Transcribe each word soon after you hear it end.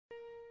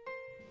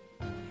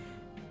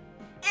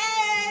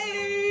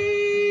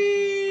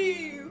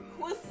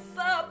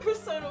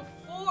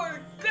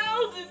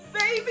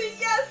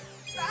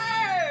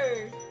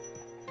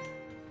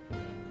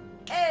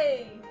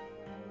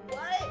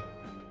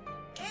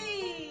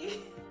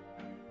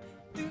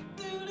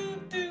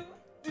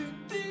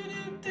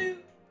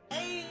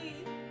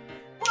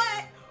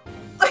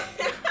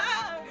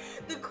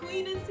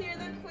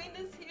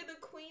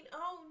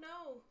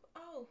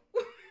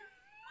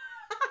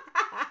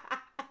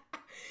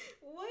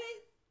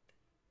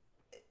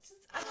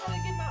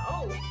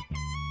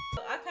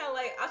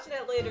watching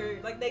that later,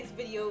 like next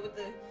video what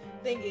the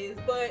thing is.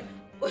 But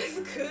what's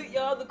good,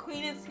 y'all? The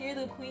queen is here,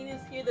 the queen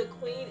is here, the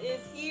queen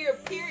is here,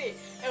 period.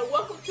 And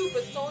welcome to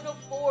Persona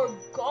 4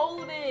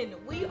 Golden.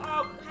 We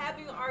are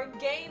having our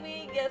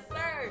gaming, yes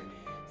sir.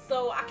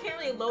 So I can't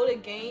really load a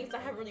game, so I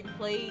haven't really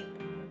played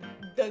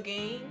the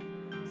game.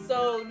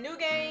 So new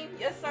game,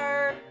 yes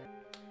sir.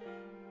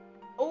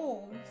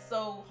 Oh,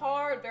 so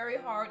hard, very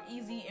hard,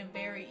 easy, and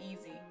very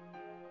easy.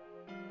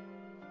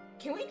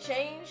 Can we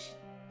change?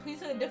 Please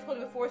set the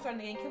difficulty before starting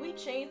the game. Can we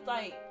change,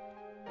 like...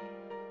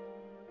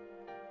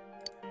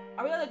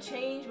 Are we allowed to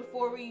change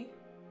before we...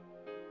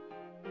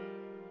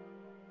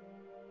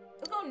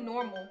 Let's go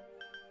normal.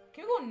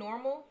 Can we go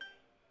normal?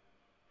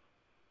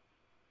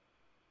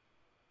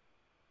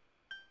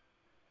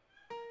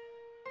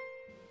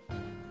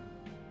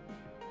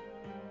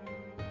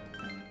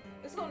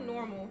 Let's go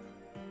normal.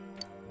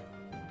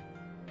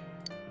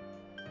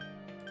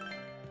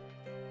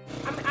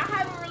 I mean, I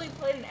haven't really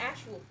played an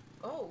actual...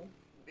 Oh.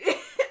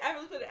 I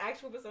haven't played an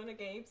actual Persona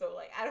game, so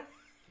like, I don't...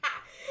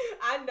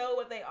 I know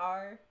what they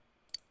are.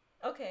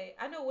 Okay,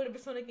 I know what a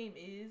Persona game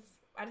is.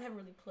 I just haven't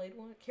really played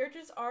one.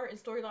 Characters, art, and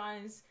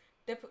storylines.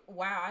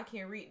 Wow, I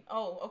can't read.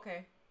 Oh,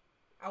 okay.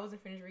 I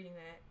wasn't finished reading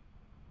that.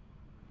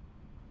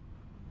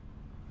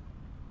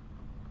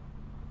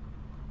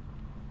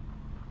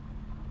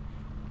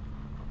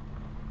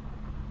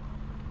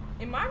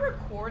 Am I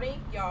recording?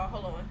 Y'all,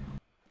 hold on.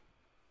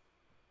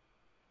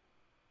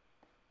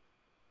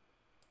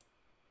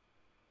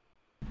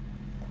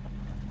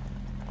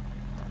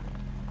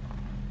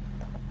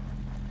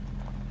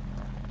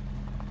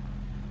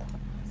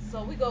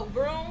 So we go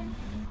broom.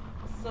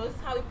 So this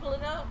is how we pull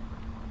it up.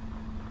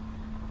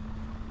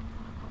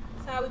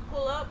 This is how we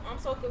pull up. I'm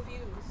so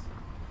confused.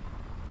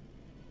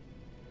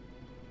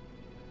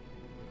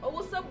 Oh,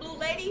 what's up, blue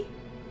lady?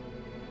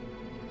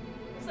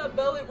 What's up,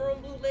 velvet room,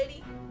 blue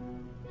lady?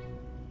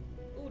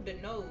 Ooh, the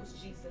nose,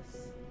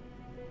 Jesus.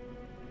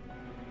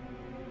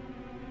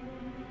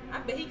 I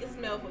bet he can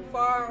smell from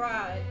far and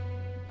wide.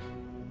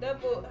 That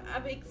boy, I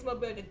bet he can smell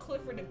better than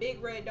Clifford the big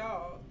red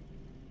dog.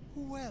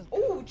 Welcome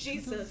Ooh,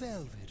 Jesus. to the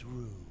velvet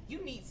room.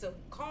 You need some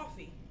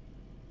coffee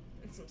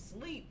and some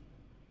sleep.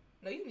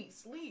 No, you need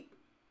sleep.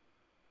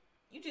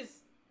 You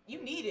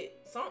need it.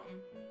 Something.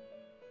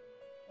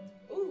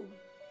 Ooh,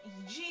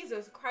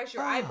 Jesus Christ,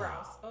 your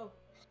eyebrows. Oh.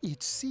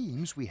 It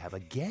seems we have a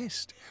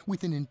guest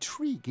with an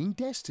intriguing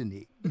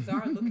destiny.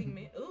 Bizarre looking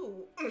man.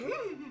 Ooh.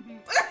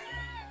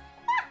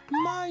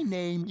 My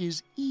name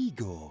is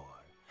Igor.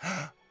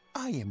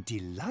 I am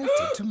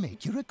delighted to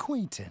make your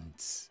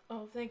acquaintance.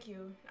 Oh, thank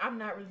you. I'm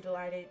not really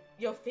delighted.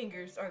 Your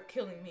fingers are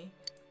killing me.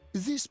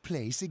 This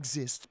place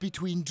exists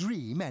between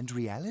dream and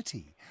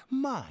reality,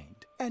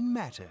 mind and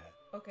matter.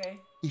 Okay.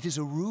 It is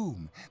a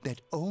room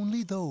that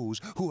only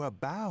those who are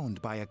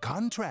bound by a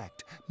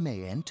contract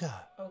may enter.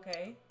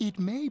 Okay. It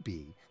may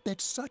be that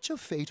such a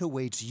fate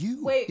awaits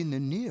you in the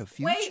near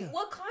future. Wait,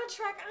 what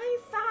contract? I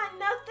ain't signed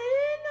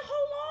nothing.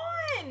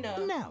 Hold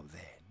on. Now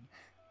then.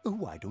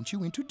 Why don't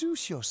you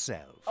introduce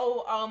yourself?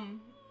 Oh,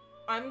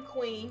 I'm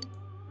Queen.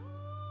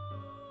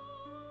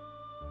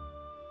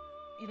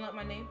 You know what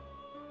my name?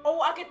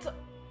 Oh, I get to...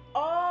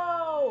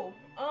 Oh,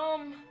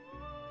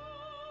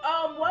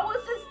 what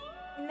was his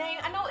name?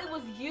 I know it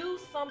was you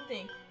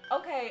something.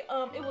 Okay,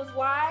 it was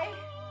Y.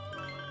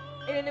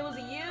 And then it was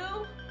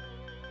U.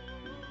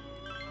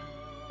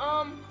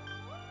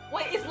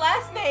 Wait, his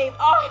last name.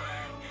 Oh,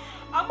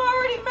 I'm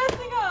already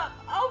messing up.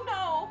 Oh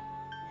no.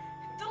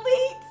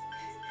 Delete.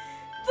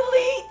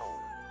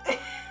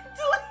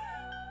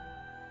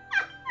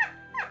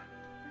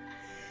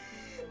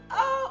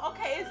 Oh,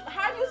 okay.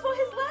 How do you spell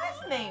his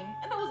last name?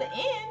 I know it was an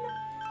N.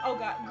 Oh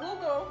God,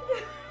 Google.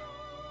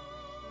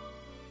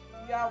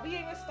 Y'all, we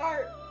didn't even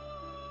start.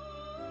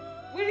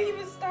 We didn't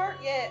even start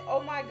yet.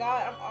 Oh my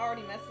God, I'm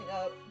already messing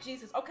up.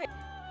 Jesus. Okay.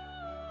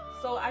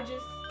 So I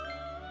just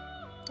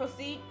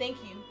proceed.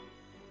 Thank you.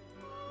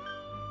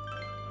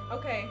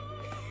 Okay.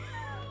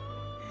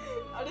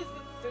 Oh, this is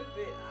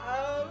stupid.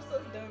 I'm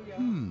so dumb,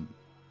 y'all.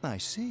 I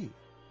see.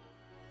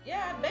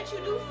 Yeah, I bet you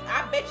do.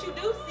 I bet you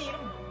do see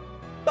them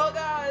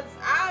bug-eyes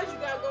eyes you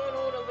got going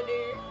on over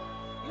there.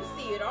 You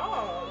see it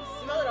all. You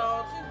smell it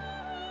all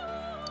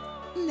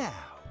too.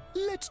 Now,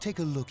 let's take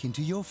a look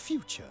into your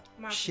future,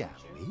 shall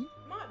we? I'm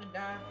about to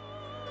die.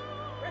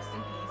 Rest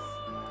in peace.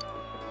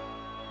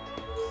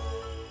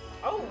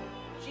 Oh,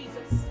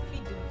 Jesus. He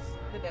does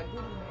with that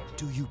voodoo magic.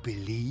 Do you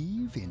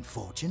believe in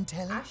fortune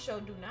telling? I sure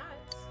do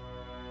not.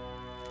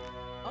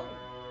 Oh.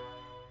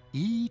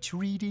 Each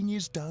reading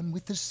is done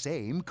with the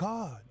same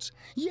cards,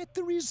 yet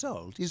the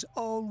result is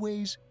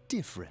always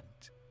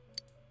different.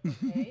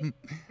 Okay.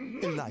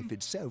 Life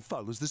itself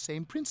follows the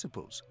same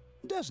principles,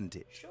 doesn't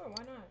it? Sure,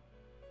 why not?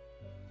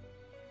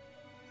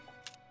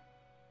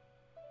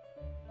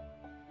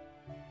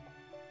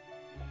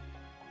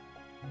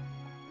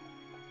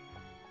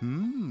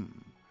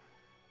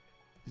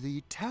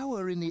 The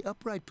tower in the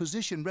upright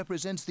position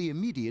represents the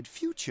immediate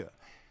future.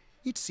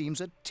 It seems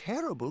a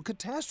terrible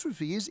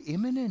catastrophe is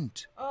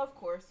imminent. Oh, of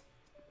course.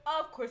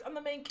 Of course, I'm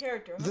the main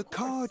character. The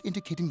card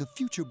indicating the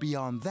future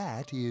beyond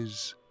that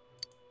is...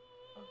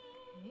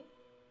 Okay.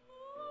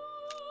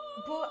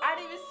 But I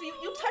didn't even see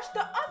you touched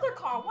the other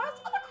card. Why is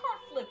the other card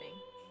flipping?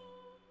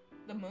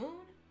 The moon?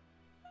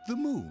 the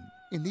moon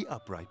in the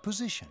upright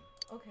position.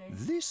 Okay.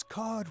 This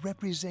card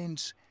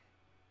represents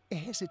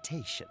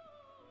hesitation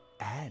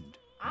and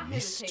I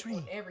mystery.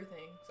 hesitate on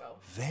everything, so.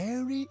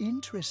 Very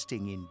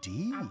interesting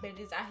indeed. I bet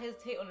I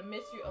hesitate on the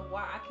mystery of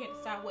why I can't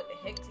decide what the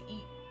heck to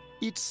eat.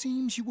 It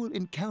seems you will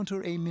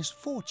encounter a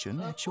misfortune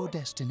at your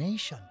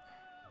destination,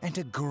 and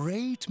a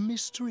great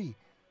mystery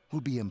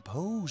will be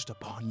imposed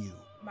upon you.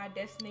 My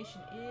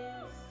destination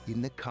is?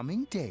 In the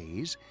coming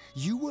days,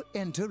 you will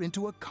enter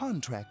into a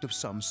contract of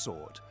some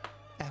sort,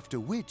 after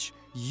which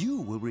you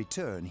will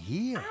return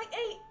here.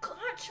 A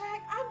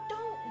contract? I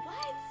don't,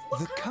 what?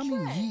 The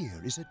coming year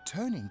is a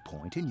turning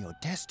point in your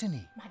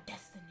destiny. My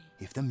destiny.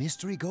 If the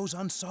mystery goes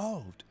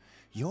unsolved,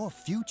 your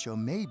future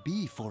may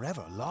be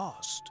forever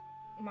lost.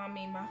 I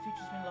mean, my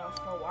future's been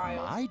lost for a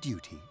while. My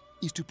duty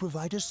is to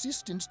provide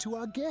assistance to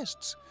our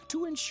guests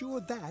to ensure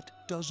that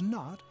does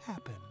not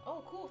happen.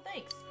 Oh, cool,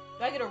 thanks.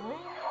 Do I get a room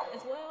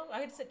as well?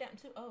 I get to sit down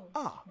too? Oh.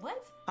 Ah.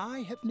 What? I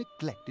have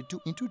neglected to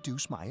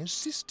introduce my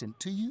assistant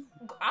to you.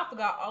 I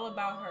forgot all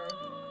about her.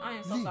 I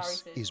am so sorry,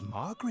 sis. This is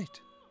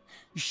Margaret.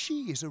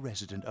 She is a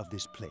resident of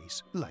this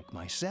place, like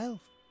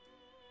myself.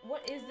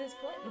 What is this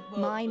place?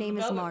 Well, my name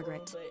is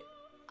Margaret.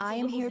 I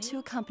am here to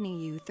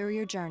accompany you through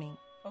your journey.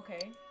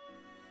 Okay.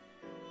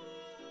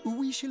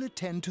 We shall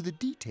attend to the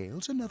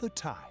details another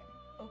time.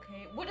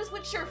 Okay. What is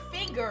with your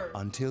finger?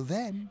 Until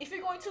then, if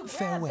you're going to grab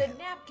farewell. the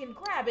napkin,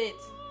 grab it.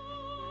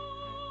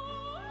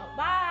 Oh,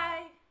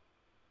 bye.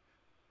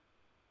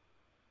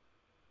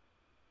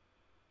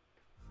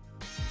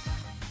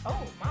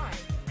 Oh, my.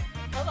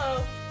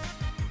 Hello.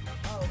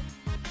 Oh.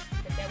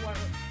 But that water,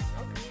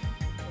 okay.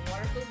 The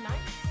water feels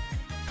nice.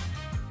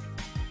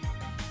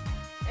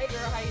 Hey,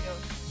 girl, how you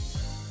doing?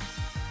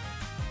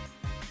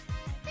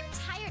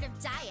 Of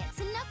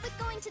diets. Enough with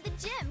going to the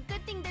gym.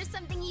 Good thing there's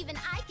something even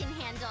I can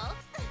handle.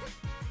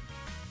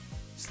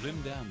 Slim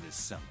down this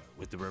summer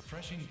with the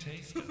refreshing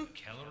taste of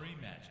Calorie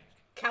Magic.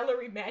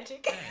 Calorie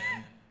Magic?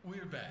 And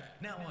we're back.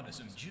 Now on to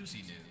some juicy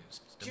news.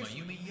 The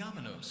Mayumi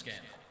Yamano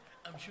scandal.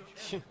 I'm sure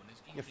everyone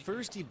is At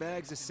first he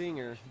bags a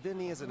singer, then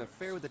he has an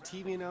affair with a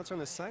TV announcer on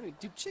the side.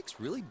 Do chicks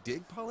really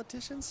dig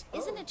politicians?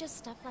 Isn't it just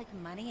stuff like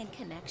money and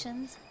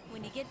connections?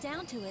 When you get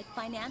down to it,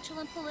 financial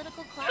and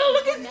political clout. Oh,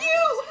 look at you!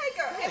 Hey,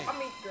 girl. Hey, I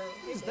mean, girl.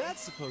 What is that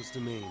supposed to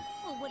mean?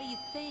 Well, what do you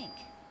think?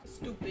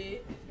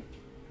 Stupid.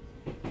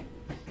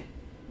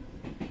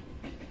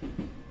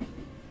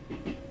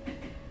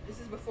 This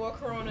is before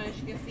Corona, as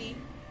you can see.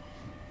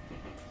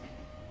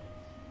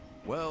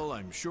 Well,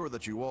 I'm sure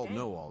that you all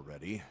know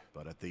already,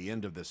 but at the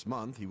end of this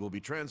month, he will be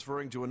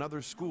transferring to another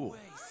school.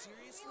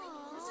 Seriously?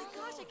 Oh my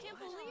gosh, I can't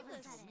believe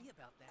this.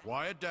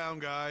 Quiet down,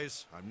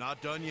 guys. I'm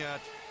not done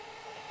yet.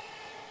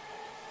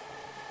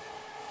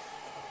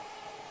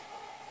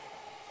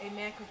 A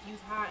man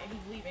confused hot and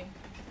he's leaving.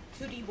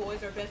 2D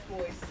boys are best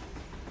boys.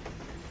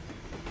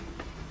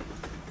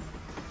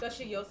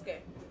 Especially Yosuke.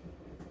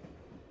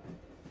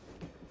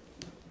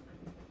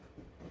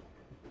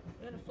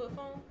 Is that a flip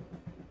phone?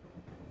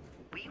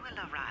 We will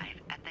arrive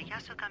at the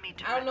Yasogami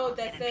terminal I don't know what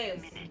that in says. a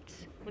few minutes.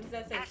 What does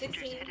that say?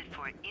 Passengers 16? headed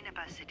for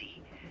Inaba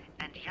City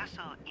and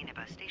Yaso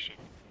Inaba Station,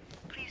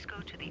 please go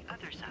to the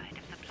other side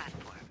of the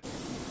platform.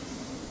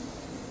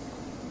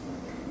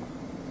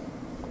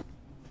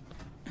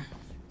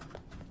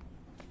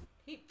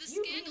 The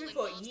scandal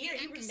involves the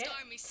Emka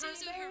star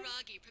Misuzu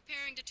Hiragi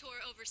preparing to tour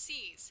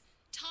overseas.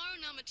 Taro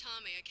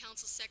Namatame, a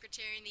council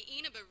secretary in the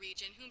Inaba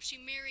region, whom she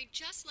married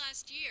just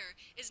last year,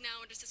 is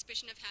now under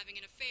suspicion of having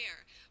an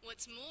affair.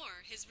 What's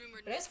more, his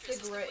rumored mistress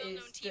is the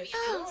well-known TV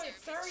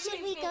service. Should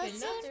we go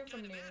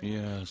soon?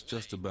 Yes,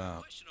 just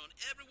about. The question on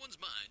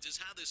everyone's minds is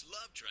how this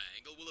love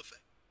triangle will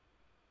affect.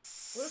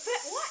 Will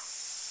affect what?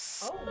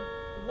 Oh,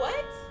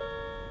 what?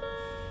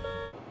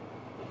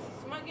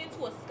 Somebody get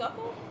into a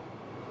scuffle?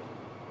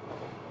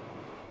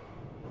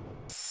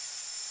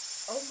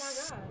 Oh my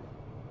god.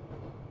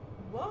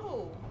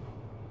 Whoa.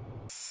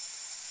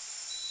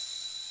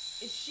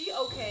 Is she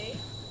okay?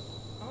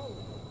 Oh,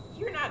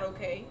 you're not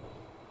okay.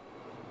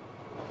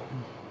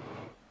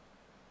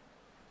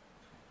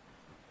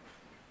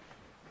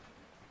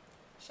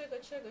 Chugga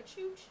chugga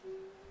choo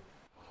choo.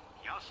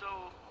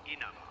 Yaso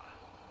Inaba.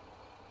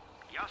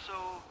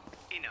 Yaso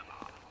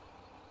Inaba.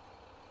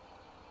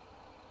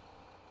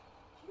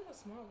 You have a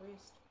small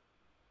wrist.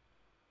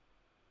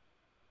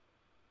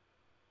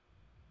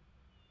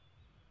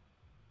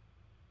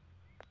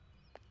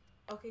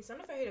 Okay, so I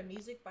don't know if I hear the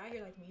music, but I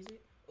hear like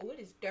music. Oh, it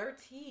is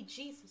dirty.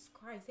 Jesus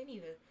Christ, they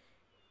need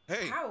a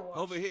power wash.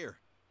 Over here.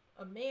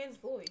 A man's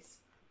voice.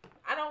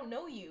 I don't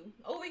know you.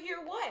 Over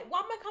here what? Why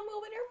am I coming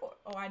over there for?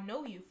 Oh, I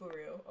know you for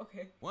real.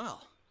 Okay.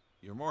 Well,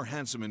 you're more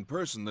handsome in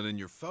person than in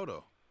your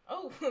photo.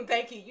 Oh,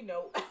 thank you, you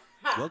know.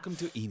 Welcome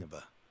to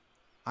Inaba.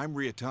 I'm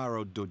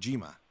Ryotaro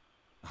Dojima.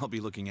 I'll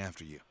be looking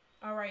after you.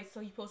 Alright, so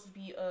you're supposed to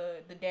be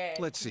the dad.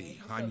 Let's see,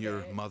 I'm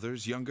your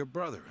mother's younger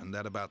brother, and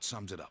that about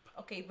sums it up.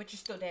 Okay, but you're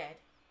still dad.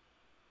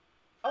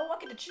 Oh, I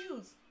get to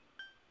choose.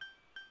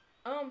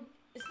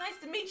 It's nice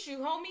to meet you,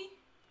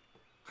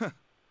 homie.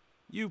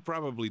 You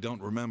probably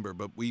don't remember,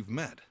 but we've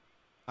met.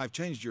 I've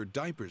changed your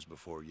diapers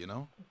before, you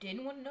know?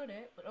 Didn't want to know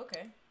that, but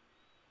okay.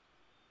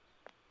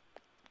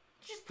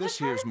 This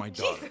here's my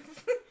daughter.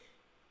 Jesus.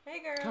 Hey,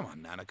 girl. Come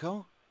on,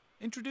 Nanako.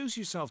 Introduce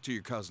yourself to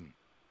your cousin.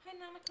 Hey,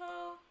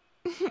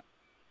 Nanako.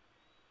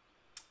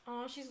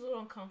 Oh, she's a little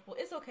uncomfortable.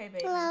 It's okay,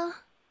 baby. Hello.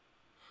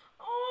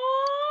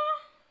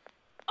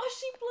 Oh,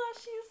 she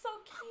blushed. She is so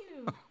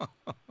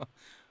cute.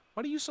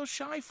 What are you so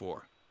shy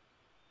for?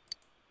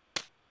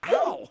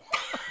 Ow!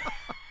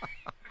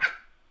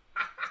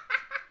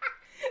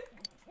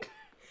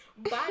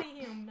 Body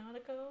him,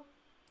 Nanako.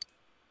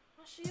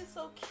 Oh, she is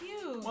so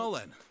cute. Well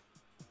then,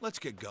 let's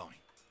get going.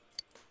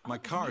 My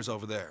car's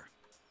over there.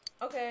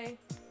 Okay.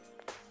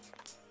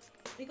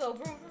 We go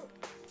vroom, vroom.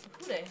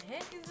 Who the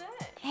heck is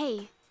that?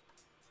 Hey.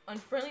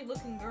 Unfriendly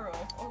looking girl.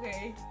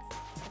 Okay.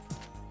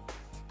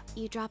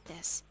 You dropped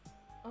this.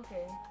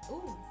 Okay.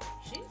 Ooh,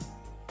 she's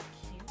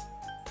cute.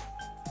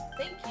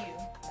 Thank you.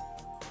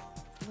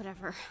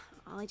 Whatever.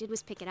 All I did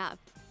was pick it up.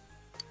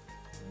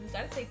 You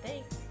gotta say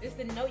thanks. It's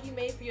the note you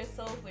made for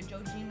yourself with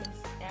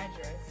Jojima's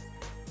address.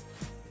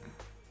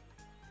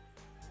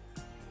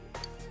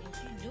 And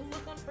she do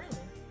look unfriendly.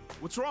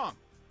 What's wrong?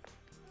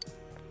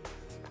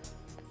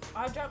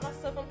 I dropped my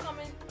stuff. I'm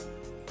coming.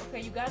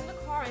 Okay, you got in the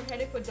car and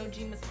headed for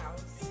Dojima's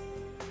house.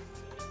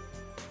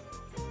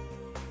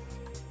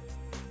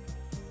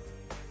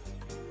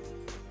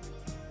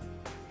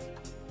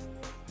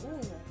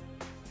 Ooh.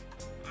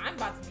 I'm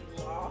about to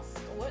be lost.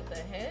 What the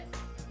heck?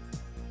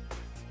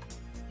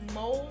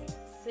 Mole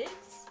 6?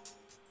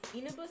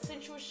 Inaba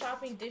Central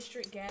Shopping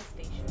District gas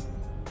station.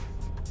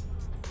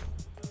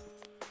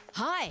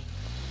 Hi.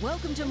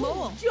 Welcome to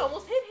Mole. She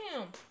almost hit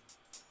him.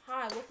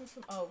 Hi, welcome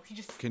to... Oh, he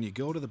just... Can you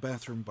go to the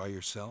bathroom by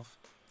yourself?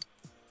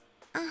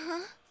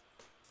 Uh-huh.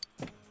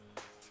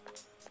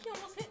 She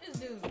almost hit this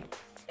dude.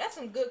 That's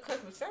some good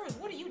customer service.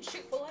 What are you,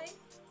 Chick-fil-A?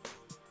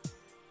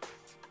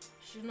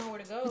 She know where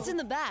to go. It's in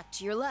the back,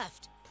 to your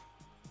left.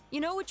 You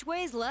know which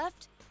way's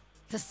left?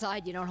 The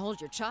side you don't hold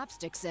your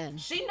chopsticks in.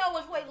 She know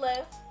which way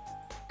left.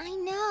 I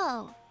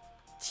know.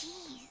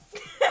 Jeez.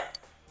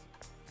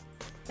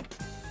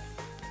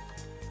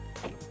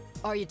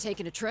 Are you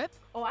taking a trip?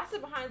 Oh, I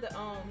sit behind the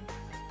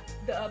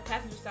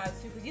passenger side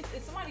too, because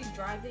if somebody's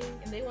driving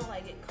and they want to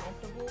like get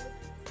comfortable,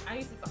 I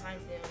need to sit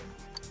behind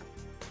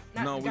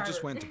them. No, we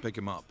just went to pick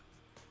him up.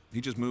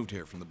 He just moved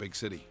here from the big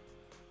city.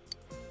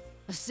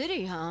 A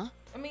city, huh?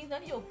 I mean,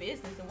 none of your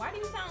business. And why do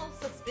you sound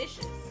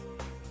suspicious?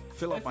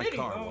 Fill up my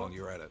car while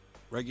you're at it.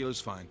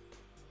 Regular's fine.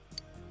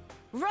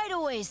 Right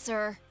away,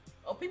 sir.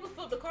 Oh, people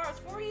fill up the cars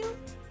for you?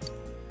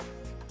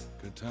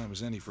 Good time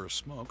as any for a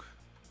smoke.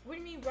 What do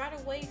you mean right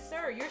away,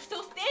 sir? You're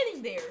still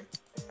standing there.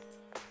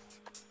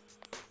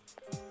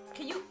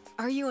 Can you...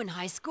 Are you in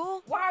high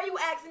school? Why are you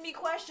asking me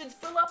questions?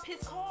 Fill up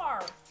his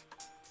car.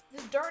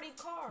 This dirty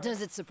car.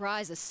 Does it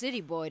surprise a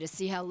city boy to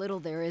see how little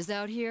there is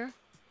out here?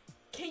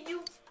 Can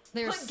you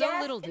There's put so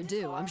gas little to in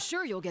do. car? I'm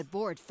sure you'll get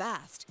bored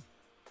fast.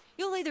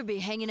 You'll either be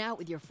hanging out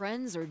with your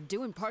friends or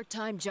doing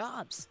part-time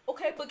jobs.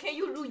 Okay, but can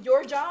you do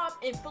your job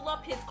and fill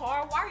up his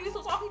car? Why are you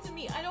still talking to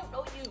me? I don't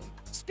know you.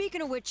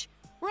 Speaking of which,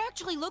 we're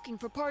actually looking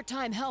for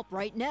part-time help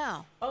right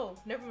now. Oh,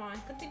 never mind.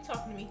 Continue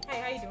talking to me.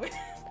 Hey, how you doing?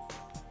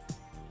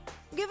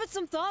 Give it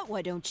some thought,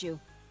 why don't you?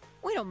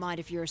 We don't mind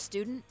if you're a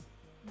student.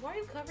 Why are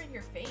you covering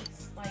your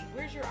face? Like,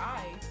 where's your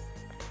eyes?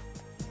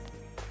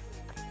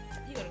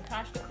 You gonna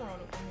catch the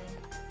corona from him.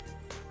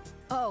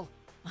 Oh,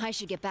 I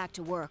should get back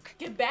to work.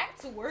 Get back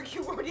to work?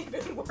 You weren't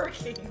even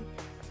working.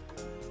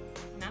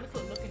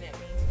 Nanako looking at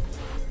me.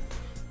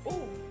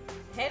 Ooh,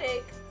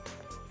 headache.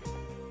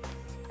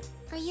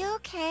 Are you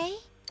okay?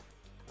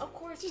 Of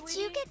course, Did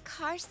sweetie. you get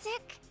car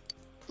sick?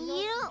 No,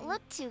 You don't sweetie.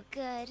 look too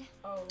good.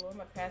 Oh, Lord, I'm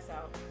gonna pass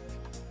out.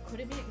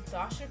 Could it be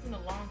exhaustion from the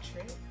long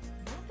trip?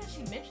 Not that she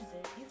mentions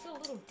it. You feel a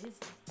little dizzy.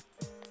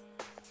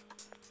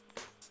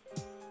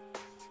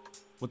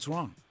 What's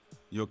wrong?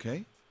 You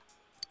okay?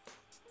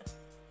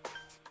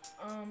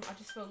 I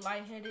just feel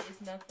lightheaded.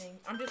 It's nothing.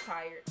 I'm just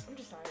tired.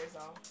 Is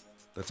all.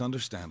 That's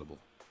understandable.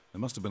 It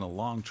must have been a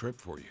long trip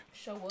for you.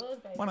 Sure was,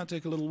 baby. Why not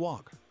take a little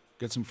walk?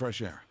 Get some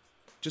fresh air.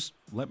 Just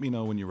let me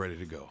know when you're ready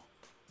to go.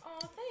 Oh,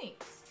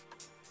 thanks.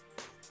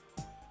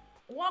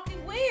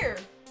 Walking where?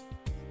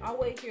 I'll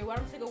wait here. Why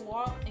don't you take a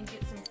walk and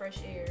get some fresh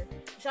air?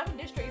 The shopping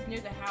district is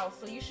near the house,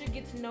 so you should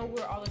get to know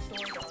where all the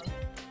stores are.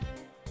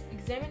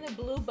 Examine the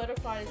blue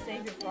butterfly to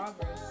save your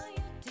progress.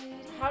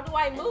 How do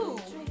I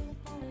move?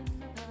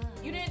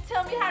 You didn't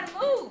tell me how to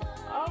move.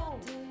 Oh.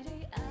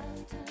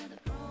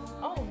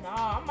 Oh,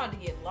 nah. I'm about to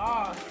get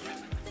lost.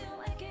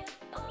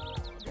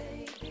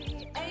 Hey,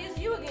 it's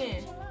you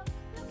again.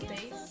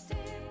 Space.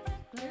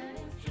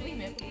 We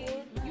met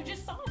before. You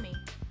just saw me.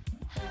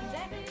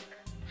 Exactly.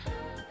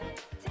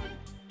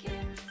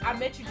 I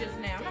met you just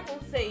now. I'm not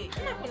gonna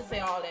say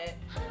all that.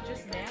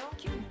 Just now?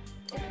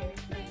 Okay.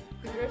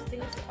 The girl's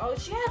thing is, oh,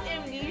 she has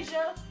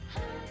amnesia.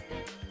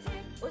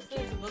 What's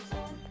this?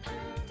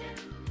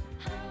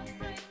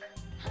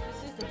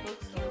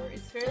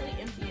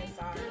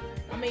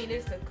 mean,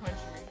 it's the country.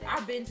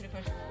 I've been to the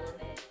country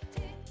before.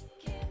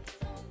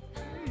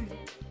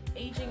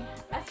 Aging,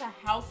 that's a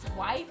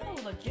housewife?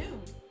 Oh, a dude.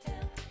 Do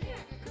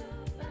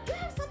you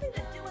have something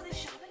to do with this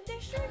shopping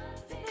district?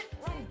 It's a bit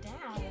run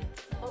down,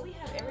 but we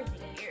have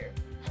everything here.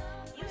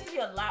 It used to be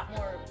a lot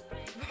more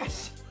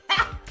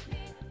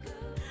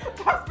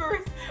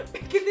prosperous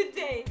back in the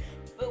day,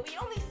 but we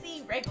only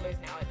see regulars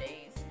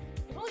nowadays.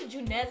 If only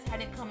Juness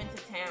hadn't come into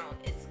town.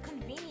 It's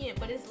convenient,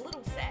 but it's a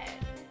little sad.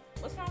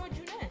 What's wrong with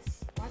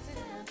Juness? Why is it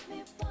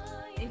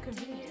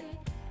inconvenient?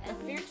 A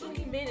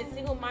fierce-looking man is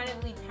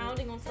single-mindedly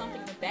pounding on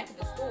something in the back of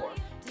the store.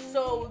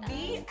 So,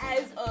 me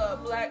as a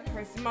black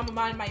person, mama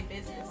minding my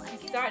business,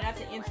 decided not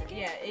to enter.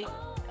 Yeah,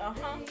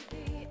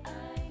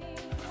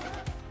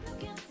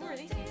 Who are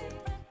these people?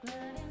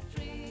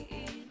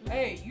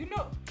 Hey, you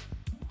know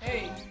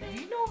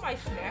where my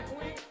snack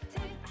went? I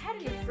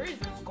had it in the fridge,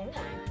 but it's gone.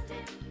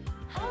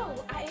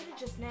 Oh, I ate it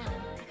just now. I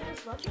thought it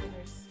was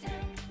leftovers.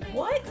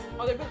 What?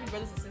 Oh, they're supposed to be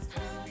brothers and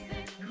sisters.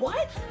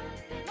 What?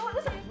 No, it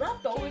wasn't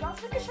leftovers. I was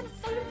thinking I should have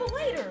saved it for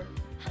later.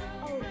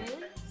 Oh,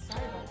 really?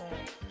 Sorry about that.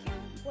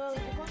 Well,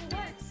 if you're going to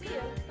work, see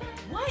ya.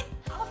 What?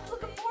 I was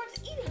looking forward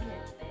to eating it.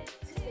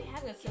 Since we're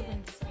having a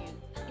sibling dispute,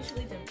 you should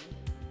leave them be.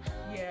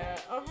 Yeah,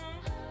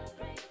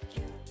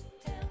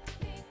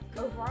 A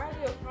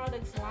variety of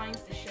products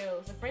lines the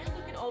shelves. A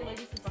friendly-looking old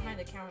lady sits behind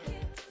the counter.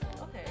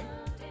 Okay.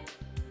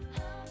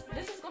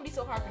 This is gonna be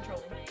so hard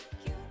controlling.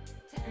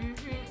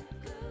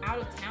 Out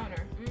of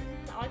towner.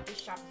 I like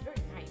this shop. It's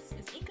very nice.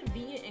 It's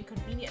inconvenient and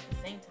convenient at the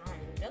same time.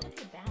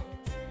 Delicate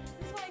balance.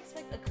 This is what I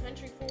expect a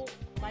country-full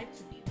life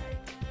to be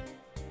like.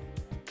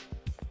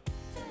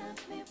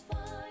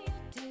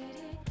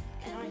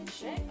 Can I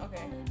check?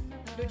 Okay.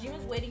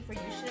 Dojima's waiting for you.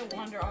 You shouldn't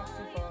wander off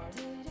too far.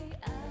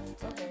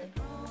 Okay.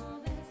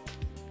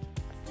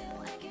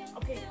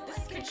 Okay,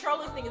 this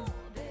controlling thing is...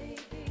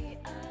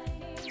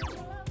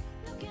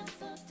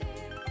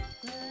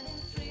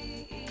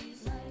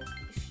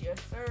 Yes,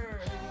 sir.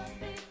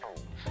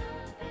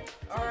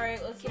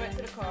 Alright, let's get back to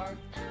the car.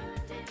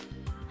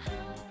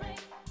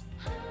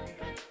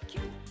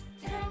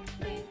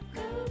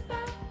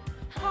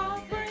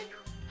 Heartbreak.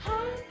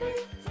 Are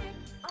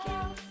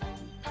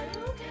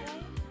you okay?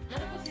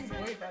 Nanako seems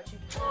worried about you.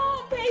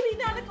 Oh, baby,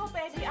 Nanako,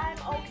 baby. I'm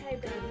okay,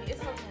 baby.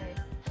 It's okay.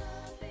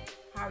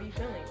 How are you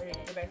feeling? Ready to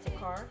get back to the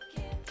car?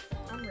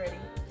 I'm ready.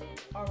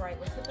 Alright,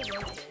 let's hit the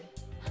road again.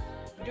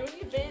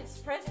 During events,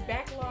 press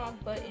backlog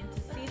button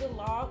to see the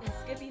log and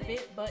skip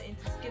event button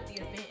to skip the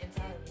event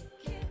entirely.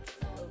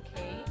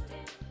 Okay.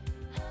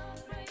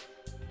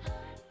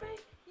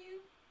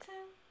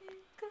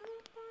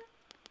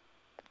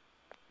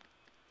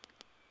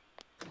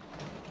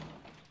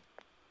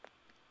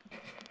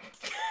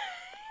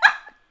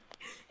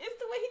 It's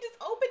the way he just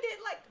opened it,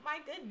 like, my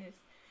goodness.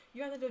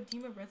 You're at the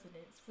Dojima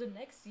residence. For the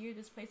next year,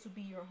 this place will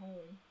be your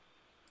home.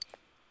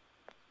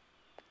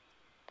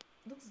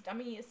 Looks, I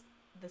mean, it's...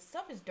 The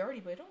stuff is dirty,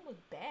 but it don't look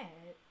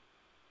bad.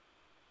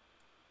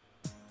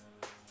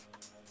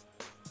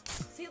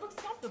 See, it looks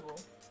comfortable.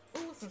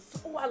 Ooh,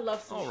 oh, I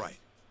love sushi. All right,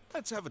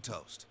 let's have a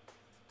toast.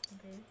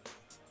 Okay.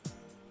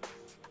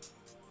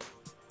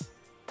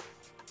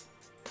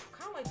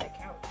 Kind of like that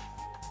couch.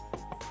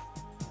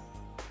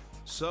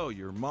 So,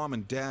 your mom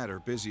and dad are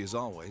busy as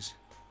always.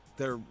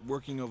 They're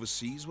working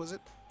overseas, was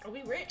it? Are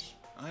we rich?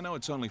 I know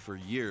it's only for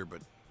a year,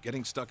 but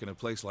getting stuck in a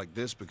place like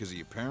this because of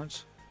your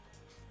parents?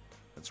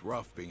 It's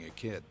rough being a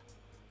kid.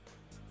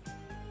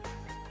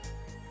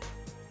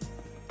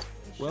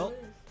 Well,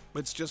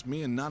 it's just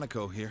me and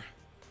Nanako here,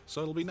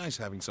 so it'll be nice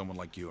having someone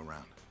like you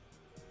around.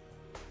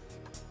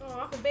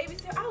 Oh, I can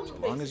babysit. I'll As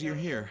long as you're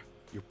here,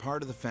 you're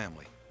part of the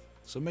family,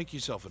 so make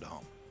yourself at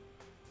home.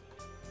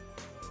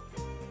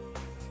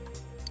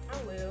 I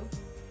will.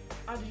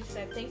 I'll just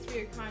say thanks for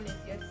your kindness,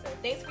 yes sir.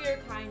 Thanks for your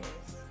kindness.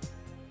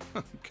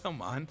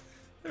 Come on,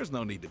 there's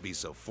no need to be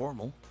so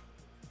formal.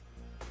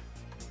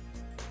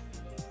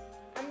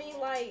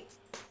 Like,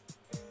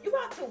 you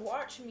about to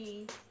watch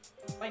me,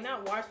 like,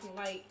 not watch me,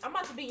 like, I'm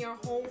about to be in your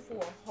home for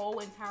a whole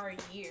entire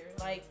year.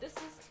 Like, this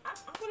is, I'm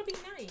gonna be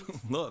nice.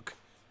 Look,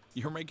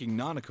 you're making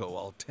Nanako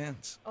all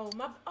tense. Oh,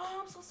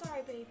 I'm so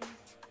sorry, baby.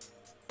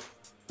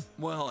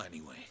 Well,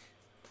 anyway,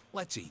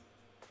 let's eat.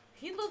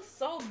 He looks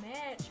so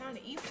mad trying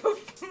to eat some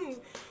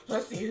food.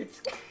 Let's eat.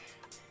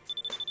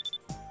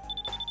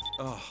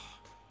 Oh,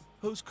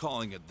 who's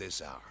calling at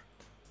this hour?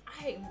 I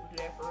hate when we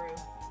do that for real.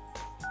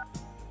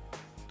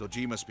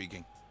 Dojima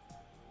speaking.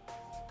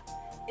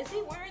 Is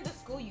he wearing the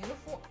school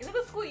uniform? Is it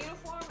the school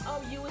uniform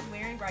you is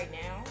wearing right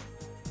now?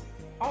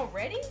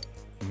 Already?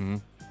 Mm-hmm.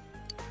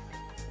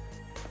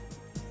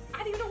 I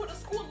don't even know what the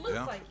school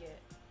looks like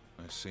yet.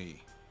 I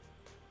see.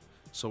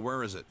 So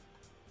where is it?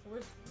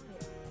 Where's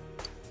it?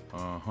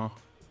 Uh-huh.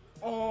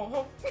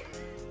 Uh-huh.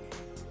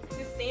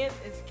 This stance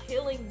is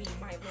killing me,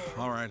 my lord.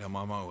 All right, I'm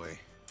on my way.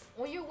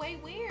 On your way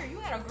where? You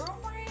had a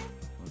girlfriend?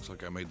 Looks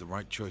like I made the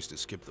right choice to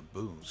skip the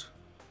booze.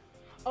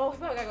 Oh, he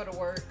probably gotta go to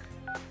work.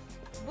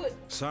 But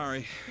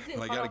sorry,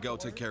 but I gotta go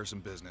take care of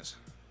some business.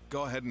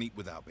 Go ahead and eat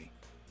without me.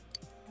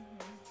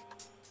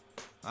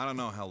 I don't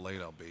know how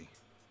late I'll be.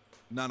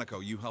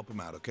 Nanako, you help him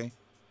out, okay?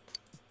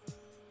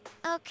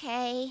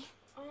 Okay.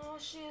 Oh,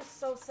 she is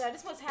so sad.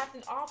 This must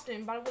happen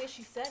often by the way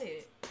she said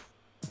it.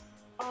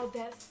 Oh,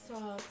 that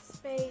sucks,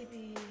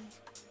 baby.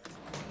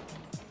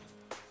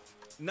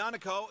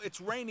 Nanako,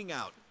 it's raining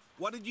out.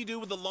 What did you do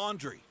with the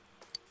laundry?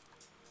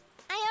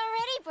 I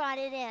already brought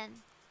it in.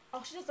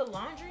 Oh, she does the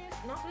laundry?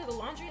 Not do the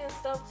laundry and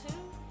stuff too?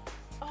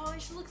 Oh,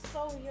 she looks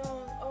so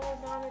young. Oh,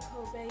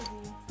 Nanako,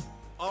 baby.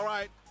 All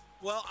right.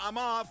 Well, I'm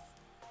off.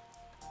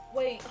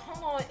 Wait,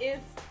 hold on.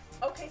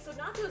 Okay, so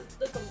Nanako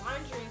does the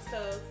laundry and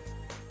stuff.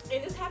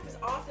 And this happens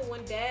often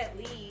when dad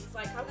leaves.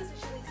 Like, how does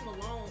she leaves him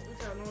alone,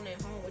 leaves her alone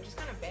at home, which is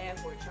kind of bad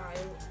for a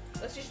child.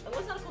 Unless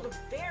Nanako's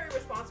a very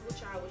responsible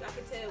child, which I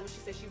can tell when she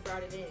said she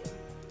brought it in.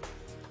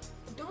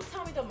 Don't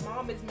tell me the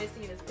mom is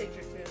missing in this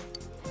picture too.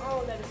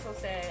 Oh, that is so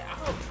sad.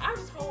 I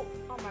just hope.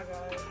 Oh my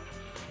god.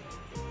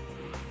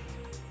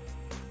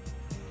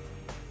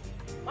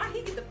 Why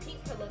he get the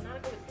pink pillow?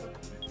 Nanako with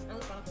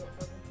purple.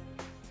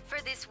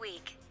 For this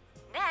week.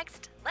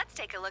 Next, let's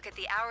take a look at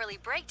the hourly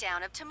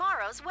breakdown of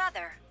tomorrow's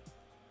weather.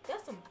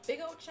 That's some big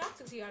old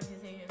chopsticks he got in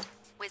his hand.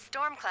 With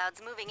storm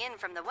clouds moving in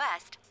from the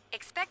west,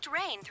 expect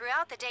rain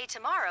throughout the day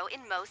tomorrow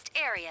in most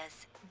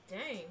areas.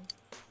 Dang.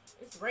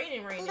 It's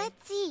raining.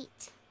 Let's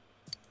eat.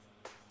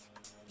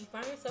 You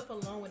find yourself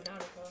alone with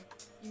Nanako.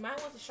 You might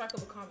want to strike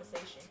up a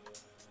conversation.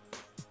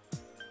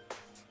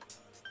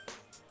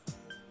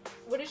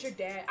 What is your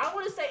dad? I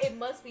want to say it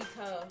must be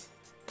tough.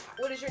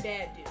 What does your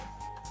dad do?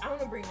 I want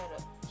to bring that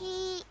up.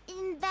 He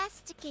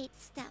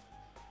investigates stuff.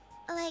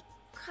 Like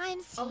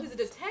crime scenes. Oh, he's a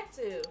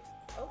detective.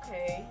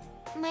 Okay.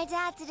 My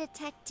dad's a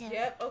detective.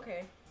 Yep,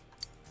 okay.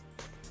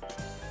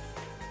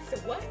 He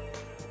said what?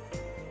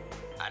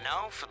 And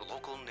now for the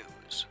local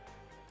news.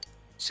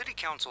 City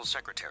Council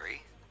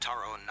Secretary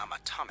Taro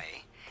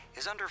Namatame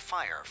is under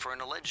fire for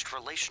an alleged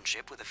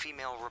relationship with a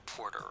female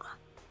reporter.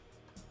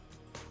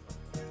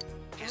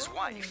 His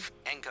wife,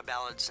 Enka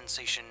ballad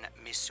sensation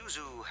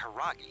Misuzu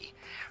Hiragi,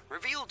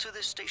 revealed to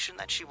this station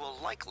that she will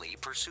likely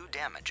pursue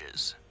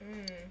damages.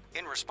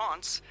 In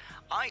response,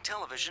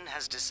 iTelevision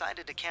has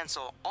decided to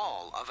cancel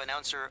all of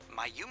announcer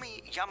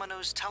Mayumi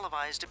Yamano's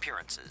televised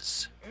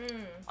appearances.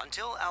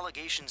 Until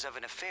allegations of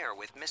an affair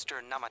with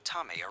Mr.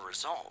 Namatame are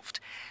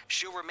resolved,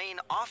 she'll remain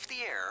off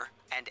the air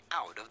and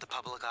out of the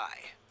public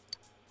eye.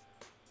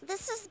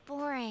 This is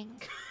boring.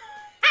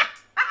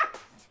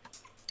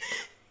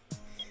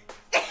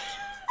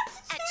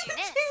 At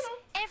Junis,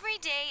 every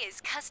day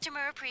is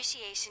Customer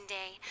Appreciation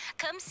Day.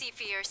 Come see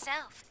for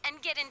yourself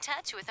and get in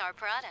touch with our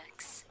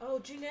products. Oh,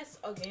 Junis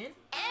again?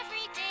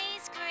 Every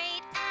day's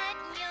great at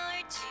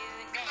your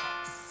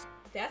Junis.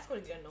 That's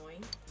going to be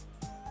annoying.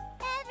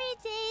 Every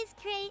day's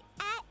great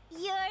at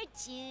your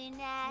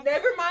Junis.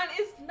 Never mind,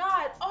 it's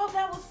not. Oh,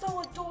 that was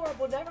so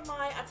adorable. Never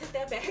mind, I take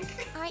that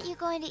back. Aren't you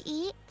going to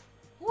eat?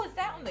 Who is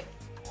that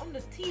on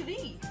the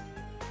TV?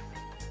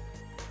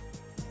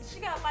 She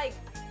got like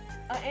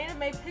an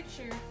anime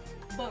picture,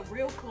 but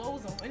real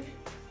clothes on.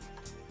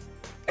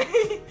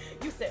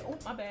 You said, "Oh,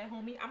 my bad,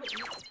 homie. I'ma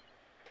eat."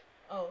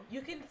 Oh,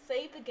 you can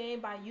save the game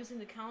by using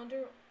the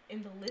calendar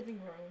in the living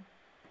room.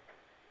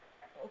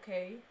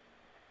 Okay.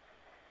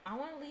 I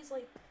want to at least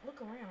like look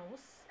around.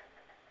 What's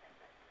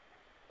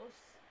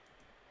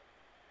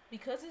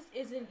because it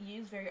isn't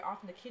used very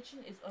often. The kitchen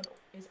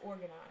is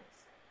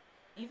organized.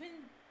 Even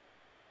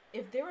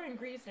if there were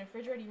ingredients in the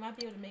refrigerator, you might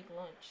be able to make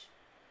lunch.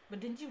 But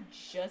didn't you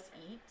just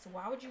eat? So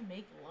why would you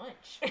make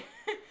lunch?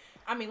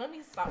 I mean, let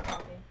me stop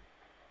talking.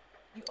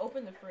 You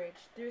open the fridge.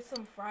 There's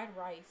some fried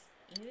rice.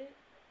 Eat it.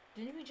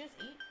 Didn't we just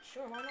eat?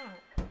 Sure, why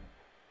not?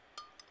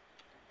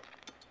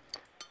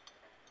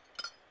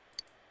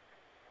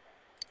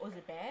 Was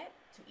it bad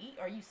to eat?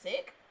 Are you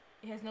sick?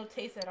 It has no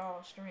taste at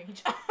all.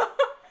 Strange.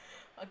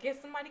 I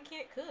guess somebody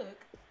can't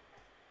cook.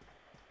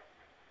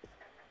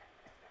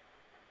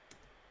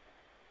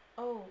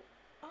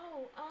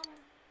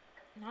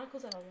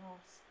 Nanako's at a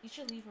loss. You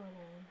should leave her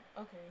alone.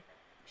 Okay.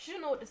 She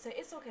don't know what to say.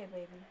 It's okay,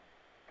 baby.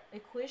 The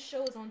quiz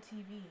show is on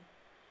TV.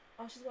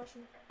 Oh, she's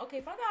watching. Okay,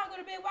 if I gotta go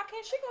to bed, why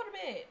can't she go to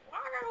bed? Why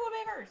I gotta go to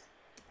bed first?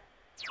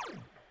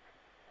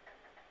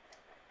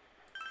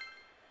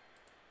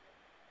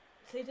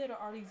 Say that it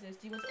already exists.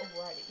 Do you want to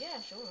override it?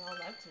 Yeah, sure. I'd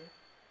like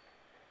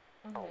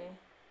to. Okay.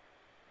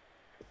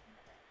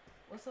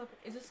 What's up?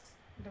 Is this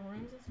the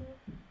rooms and stuff?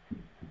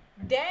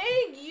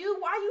 Dang you!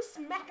 Why are you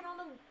smacking on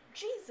the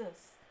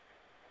Jesus?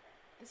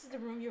 This is the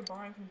room you're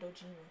borrowing from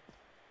Dojima.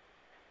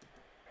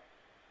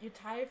 You're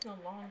tired from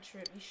a long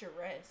trip. You should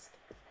rest.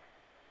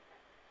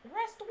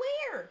 Rest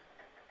where?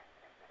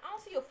 I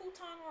don't see a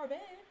futon or a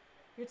bed.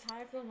 You're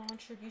tired from a long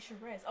trip. You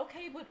should rest.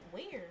 Okay, but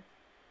where?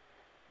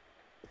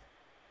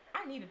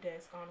 I need a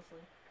desk,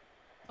 honestly.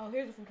 Oh,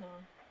 here's a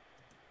futon.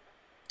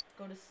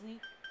 Go to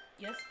sleep?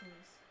 Yes,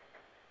 please.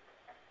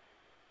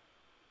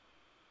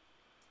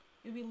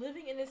 You'll be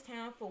living in this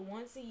town for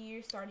once a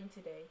year starting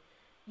today.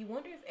 You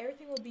wonder if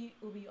everything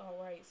will be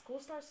alright.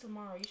 School starts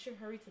tomorrow. You should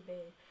hurry to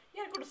bed.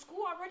 You gotta go to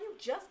school already? You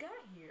just got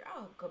here.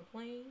 I'll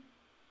complain.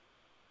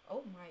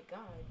 Oh my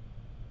god.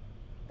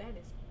 That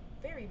is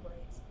very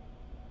bright.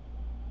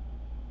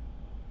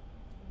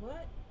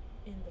 What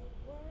in the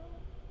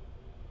world?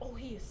 Oh,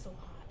 he is so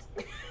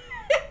hot.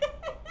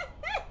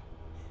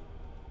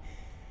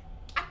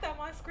 I thought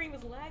my screen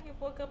was lagging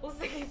for a couple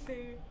seconds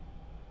there.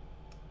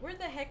 Where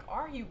the heck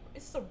are you?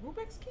 Is this a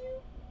Rubik's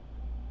Cube?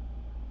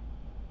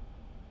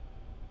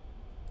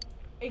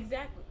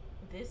 Exactly.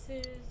 This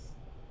is...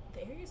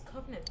 The area is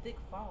covered in thick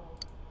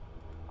fog.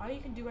 All you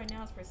can do right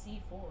now is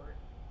proceed forward.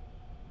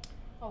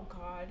 Oh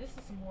god, this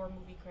is some horror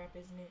movie crap,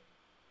 isn't it?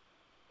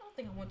 I don't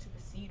think I want to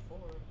proceed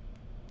forward.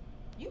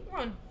 You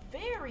run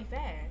very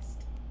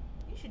fast.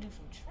 You should do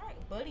some track,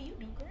 buddy. You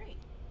do great.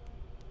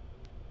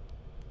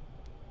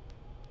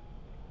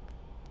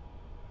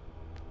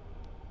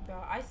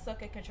 Bro, I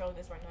suck at controlling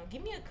this right now.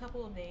 Give me a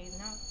couple of days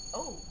and I'll...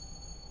 Oh.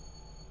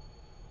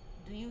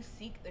 Do you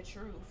seek the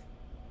truth?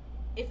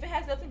 If it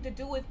has nothing to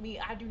do with me,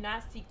 I do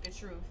not seek the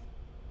truth.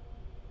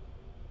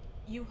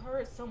 You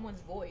heard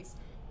someone's voice.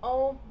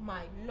 Oh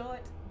my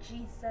Lord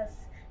Jesus,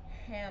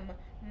 have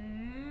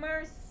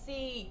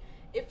mercy.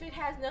 If it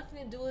has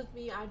nothing to do with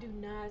me, I do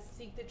not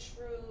seek the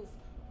truth.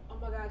 Oh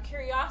my God,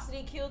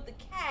 curiosity killed the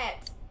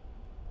cat.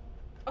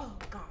 Oh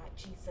God,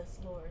 Jesus,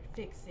 Lord,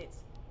 fix it.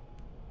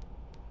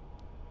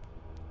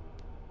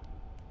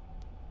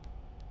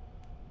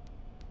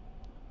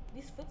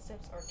 These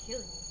footsteps are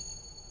killing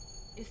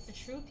me. It's the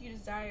truth you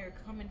desire.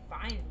 Come and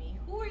find me.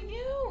 Who are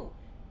you?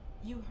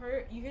 You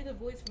hear the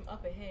voice from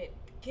up ahead.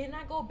 Can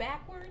I go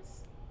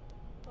backwards?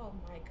 Oh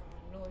my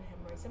God, Lord have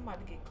mercy. I'm about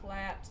to get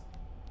clapped.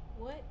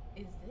 What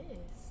is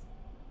this?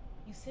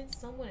 You sense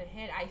someone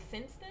ahead. I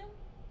sense them?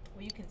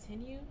 Will you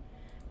continue?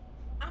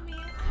 I mean, I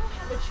don't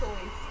have a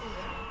choice.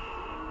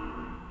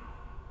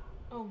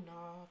 Oh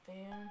nah,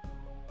 fam.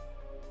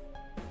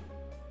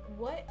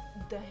 What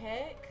the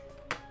heck?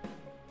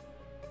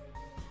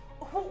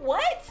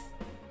 What?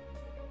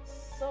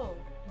 So,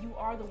 you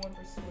are the one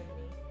pursuing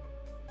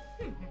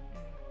me.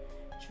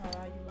 Try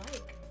all you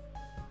like.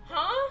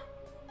 Huh?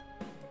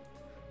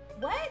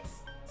 What?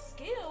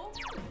 Skill?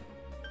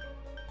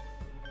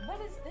 What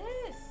is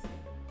this?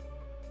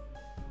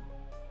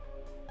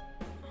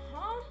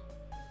 Huh?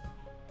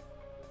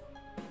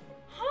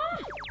 Huh?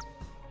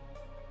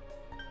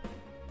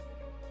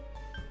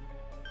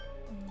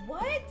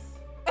 What?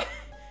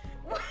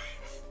 What?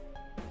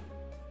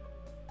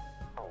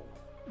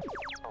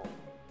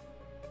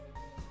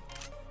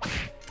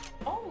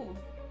 Oh.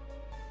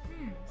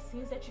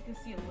 Seems that you can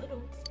see a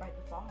little despite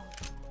the fog.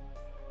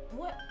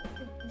 What?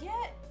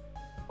 Yeah.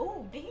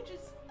 Oh, did he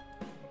just...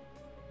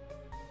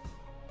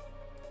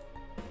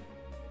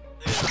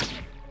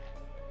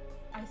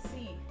 I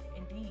see.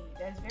 Indeed.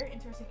 That is very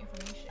interesting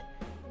information.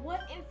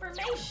 What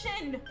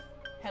information?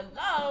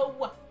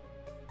 Hello?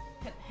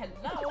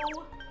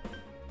 Hello?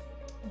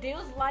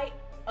 Deals light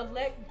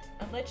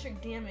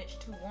electric damage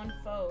to one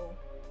foe.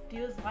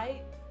 Deals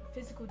light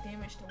physical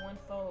damage to one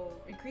foe.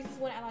 Increases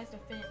one ally's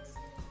defense.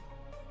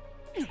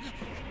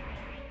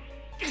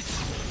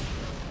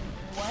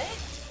 What?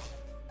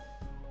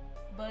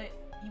 But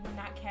you will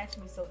not catch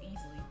me so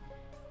easily.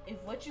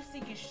 If what you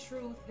seek is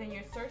truth, then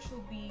your search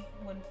will be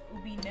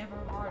never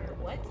harder.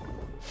 What?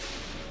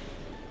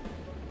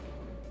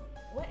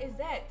 What is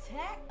that?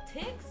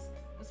 Ticks?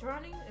 The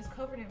surrounding is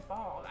covered in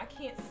fog. I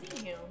can't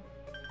see him.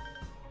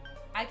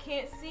 I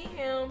can't see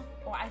him.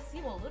 Or I see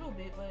him a little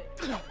bit,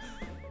 but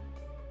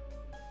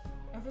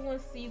everyone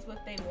sees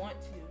what they want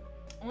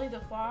to. Only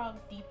the fog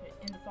deepens.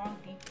 And the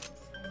fog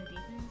deepens. When it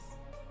deepens.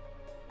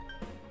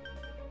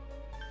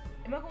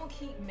 Am I gonna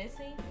keep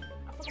missing?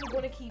 I think I'm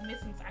gonna keep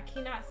missing, so I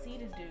cannot see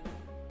this dude.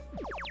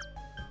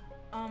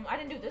 I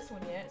didn't do this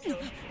one yet, so.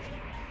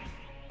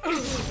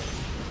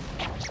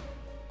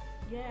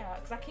 Yeah,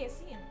 because I can't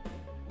see him.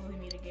 Will we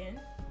meet again?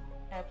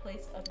 At a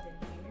place other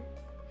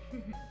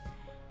than here?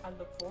 I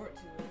look forward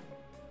to it.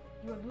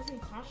 You are losing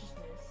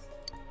consciousness.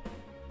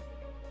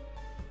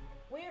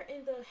 Where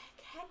in the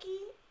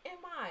hecky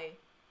am I?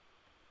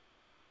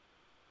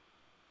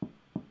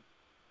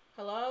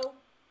 Hello?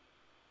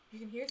 You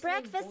can hear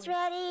breakfast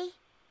ready.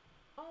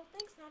 Oh,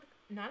 thanks,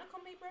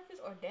 Nanako made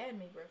breakfast or Dad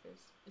made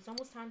breakfast? It's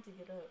almost time to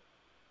get up.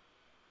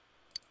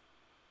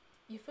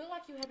 You feel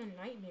like you had a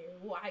nightmare.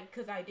 Well,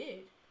 cause I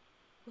did.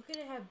 What could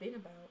it have been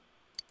about?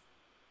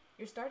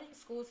 You're starting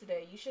school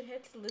today. You should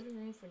head to the living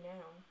room for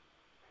now.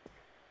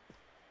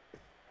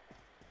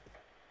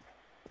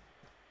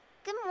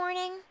 Good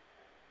morning.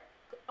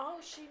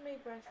 Oh, she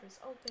made breakfast.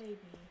 Oh, baby.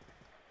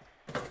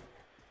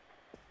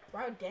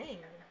 Wow,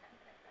 dang.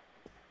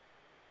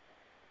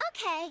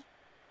 Okay.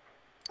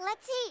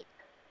 Let's eat.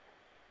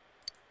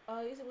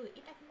 You said, will it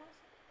eat after mouse?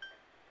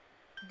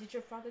 Did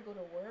your father go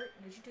to work?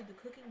 Did you do the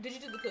cooking? Did you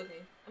do the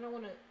cooking? I don't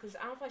want to, because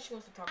I don't feel like she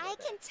wants to talk about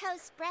that. I can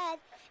toast bread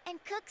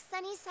and cook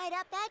sunny side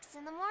up eggs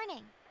in the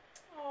morning.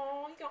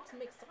 Oh, you can also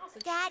make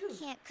sausage. Dad too.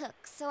 can't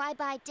cook, so I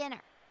buy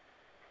dinner.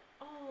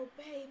 Oh,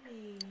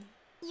 baby.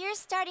 You're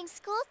starting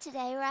school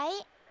today,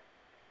 right?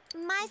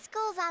 My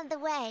school's on the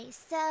way,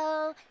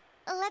 so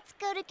let's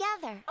go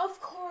together. Of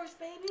course,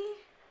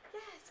 baby.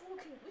 Yes,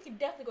 we can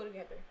definitely go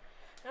together.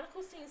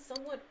 Nanako seems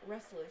somewhat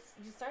restless.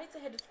 You decided to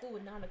head to school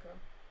with Nanako.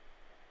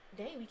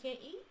 Dang, we can't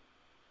eat?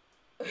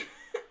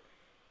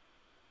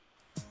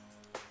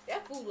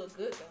 That food look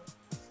good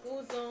though.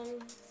 School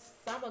zone,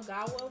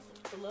 Samagawa,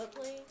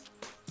 floodplain.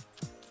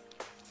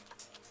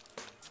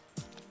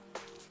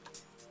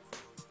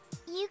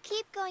 You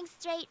keep going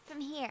straight from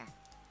here.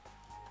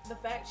 The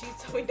fact she's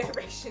telling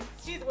directions.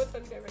 She's the one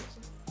telling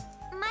directions.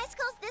 My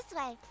school's this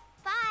way.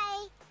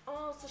 Bye.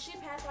 Oh, so she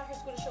passed by her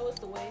school to show us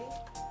the way?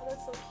 Oh,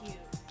 that's so cute.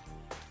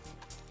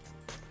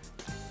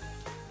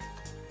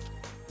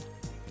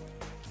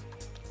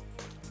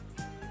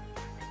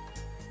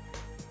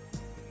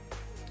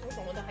 We're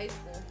going to high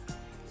school.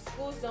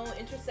 School zone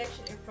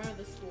intersection in front of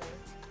the school.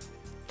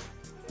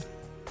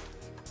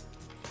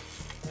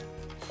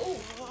 Oh,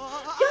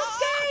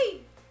 Yosuke!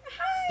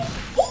 Hi!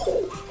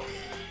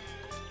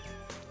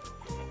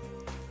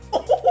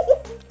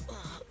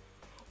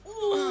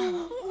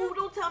 Ooh! Ooh,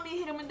 don't tell me you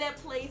hit him in that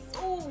place.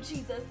 Oh,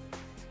 Jesus.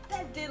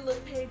 That did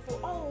look painful.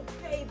 Oh,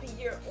 baby,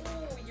 you're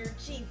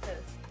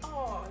Jesus.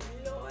 Oh,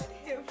 Lord,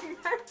 have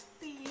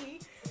mercy.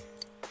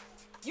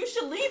 You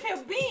should leave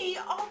him be.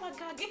 Oh my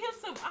God, get him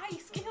some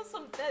ice. Get him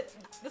some,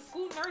 the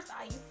school nurse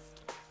ice.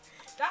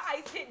 That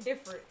ice hit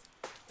different.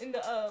 In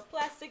the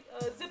plastic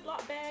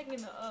Ziploc bag and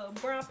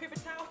the brown paper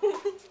towel.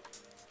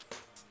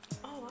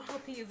 Oh, I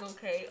hope he is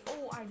okay.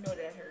 Oh, I know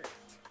that hurt.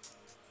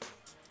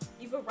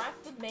 You've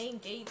arrived at the main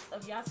gates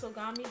of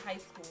Yasogami High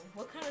School.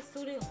 What kind of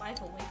student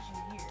life awaits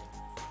you here?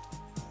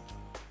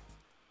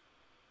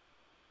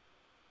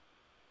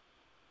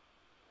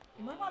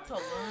 Am I about to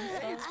learn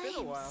stuff? It's been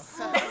a while.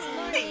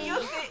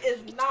 Yuki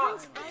is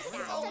not.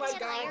 Oh my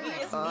God, he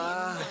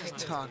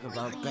is Talk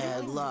about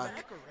bad luck.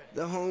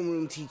 The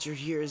homeroom teacher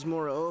here is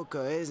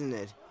Moraoka, isn't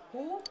it?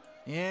 Who?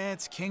 Yeah,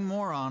 it's King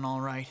Moron,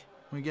 all right.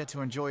 We get to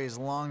enjoy his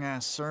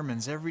long-ass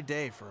sermons every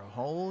day for a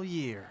whole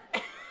year.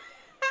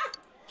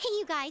 Hey,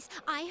 you guys,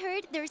 I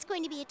heard there's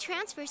going to be a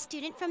transfer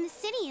student from the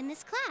city in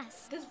this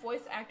class. This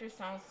voice actor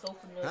sounds so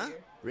familiar. Huh?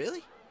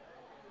 Really?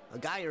 A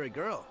guy or a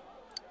girl?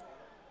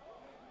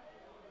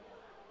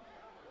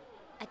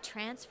 A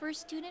transfer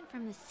student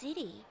from the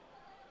city.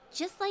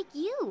 Just like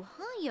you,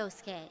 huh,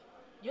 Yosuke?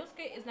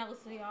 Yosuke is not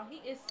listening to y'all.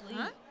 He is asleep.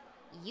 Huh?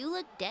 You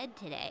look dead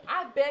today.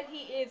 I bet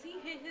he is. He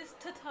hit his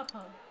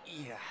tatapa.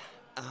 Yeah,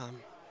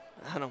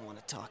 I don't want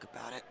to talk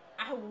about it.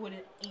 I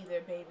wouldn't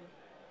either, baby.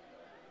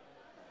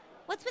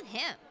 What's with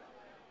him?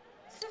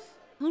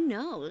 Who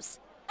knows?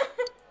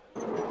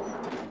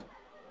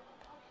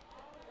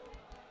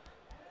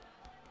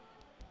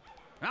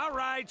 All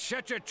right,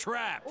 shut your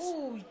traps.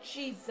 Ooh,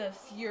 Jesus,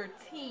 your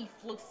teeth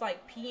looks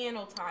like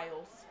piano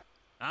tiles.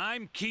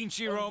 I'm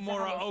Kinshiro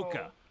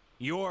Moraoka,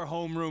 your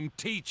homeroom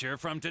teacher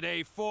from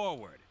today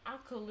forward. I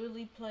could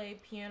literally play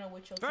piano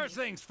with your First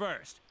teeth. things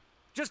first.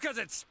 Just because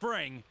it's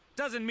spring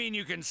doesn't mean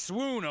you can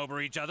swoon over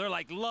each other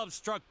like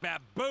love-struck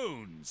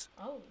baboons.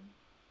 Oh.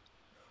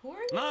 Who are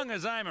you? Long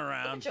as I'm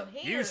around, Look at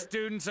your hair. you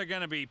students are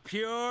gonna be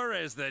pure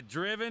as the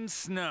driven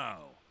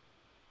snow.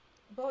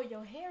 Boy,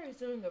 your hair is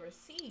doing a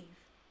receive.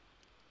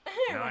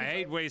 Now, I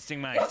hate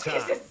wasting my Yes, time,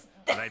 yes, yes.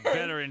 but I'd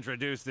better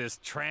introduce this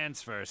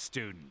transfer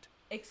student.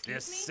 Excuse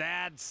This me?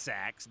 sad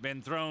sack's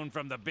been thrown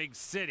from the big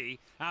city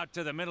out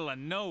to the middle of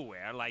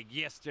nowhere like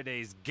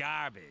yesterday's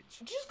garbage.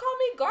 Did you just call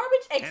me garbage?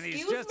 Excuse And me?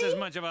 he's just as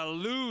much of a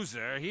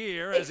loser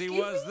here as he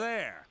Excuse was me?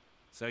 there.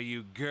 So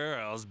you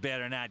girls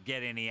better not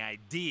get any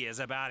ideas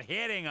about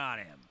hitting on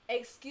him.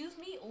 Excuse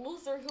me,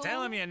 loser who?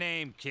 Tell him your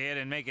name, kid,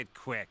 and make it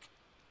quick.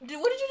 What did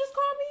you just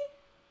call me?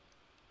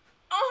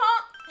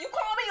 Uh-huh. You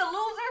call me a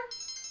loser?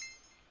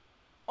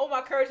 Oh,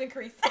 my courage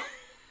increased.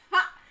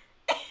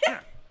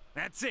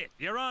 That's it.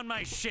 You're on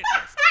my shit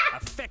list.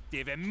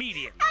 Effective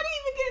immediately. I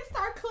didn't even get to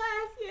start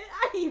class yet.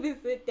 I didn't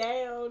even sit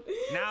down.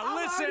 Now I'm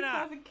listen already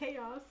up. causing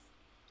chaos.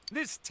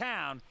 This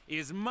town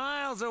is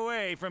miles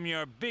away from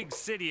your big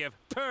city of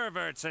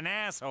perverts and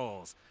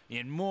assholes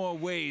in more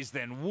ways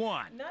than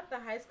one. Not the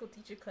high school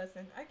teacher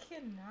cussing. I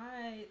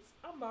cannot.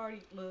 I'm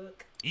already,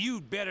 look.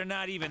 You'd better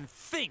not even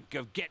think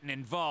of getting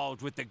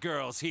involved with the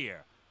girls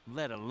here,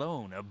 let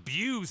alone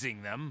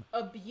abusing them.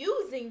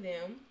 Abusing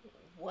them?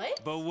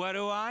 What? But what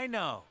do I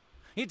know?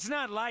 It's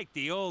not like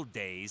the old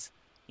days.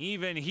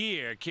 Even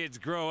here, kids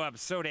grow up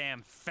so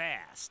damn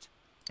fast.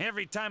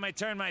 Every time I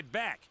turn my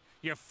back,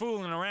 you're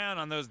fooling around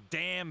on those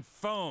damn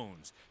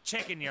phones,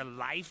 checking your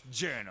life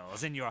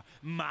journals and your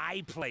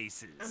my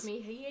places. I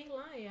mean, he ain't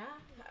lying.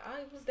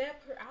 I was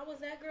that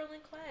girl in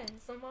class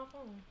on my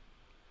phone.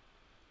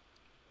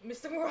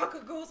 Mr.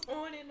 Morocco goes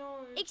on and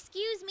on.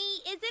 Excuse me,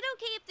 is it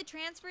okay if the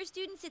transfer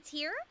student sits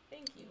here?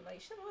 Thank you.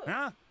 Like, shut up.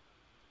 Huh?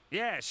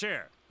 Yeah,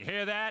 sure. You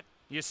hear that?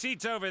 Your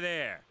seat's over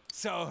there.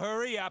 So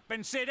hurry up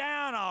and sit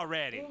down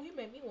already. Ooh, you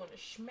made me want to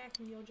smack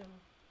me your jaw.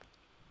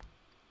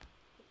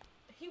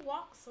 He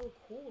walks so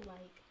cool,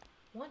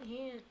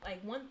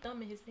 like one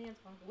thumb in his pants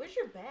pocket. Where's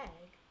your bag?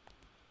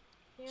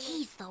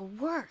 He's the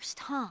worst,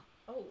 huh?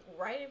 Oh,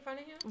 right in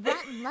front of him?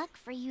 Rotten luck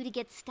for you to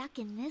get stuck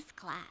in this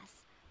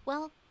class.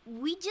 Well,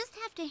 we just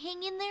have to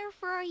hang in there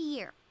for a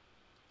year.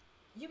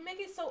 You make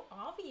it so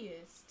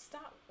obvious.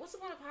 Stop. What's the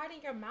point of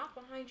hiding your mouth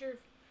behind your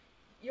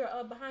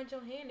behind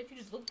your hand if you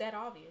just look that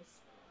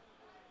obvious?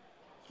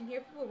 You can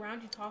hear people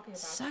around you talking about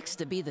Sucks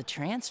to be the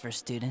transfer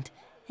student.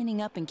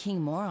 Ending up in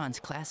King Moron's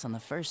class on the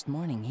first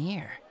morning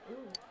here.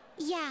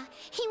 Yeah,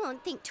 he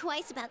won't think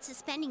twice about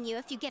suspending you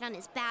if you get on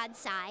his bad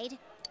side.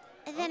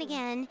 Then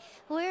again,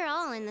 we're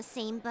all in the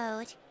same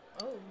boat.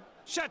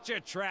 Shut your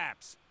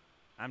traps!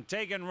 I'm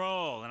taking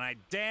roll, and I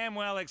damn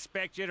well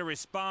expect you to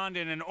respond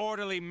in an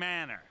orderly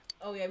manner.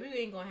 Oh yeah, we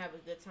ain't gonna have a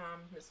good time,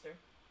 mister.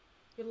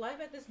 Your life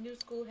at this new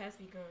school has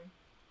begun.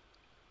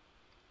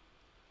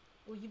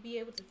 Will you be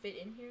able to fit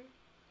in here?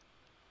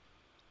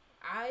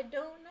 I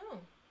don't know.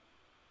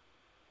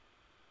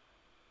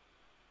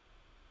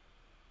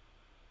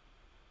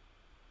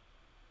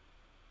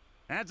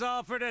 That's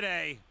all for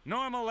today.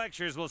 Normal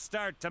lectures will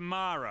start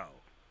tomorrow.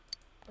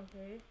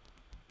 Okay.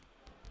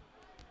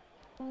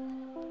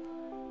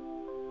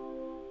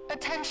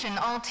 Attention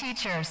all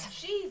teachers.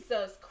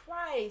 Jesus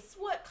Christ!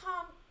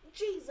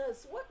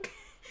 Jesus, what?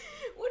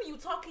 What are you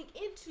talking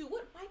into?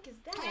 What mic is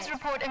that? Please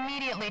report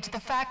immediately to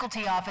the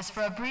faculty office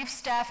for a brief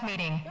staff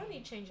meeting. Y'all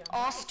need to change your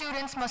All mic.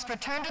 students must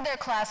return to their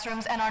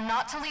classrooms and are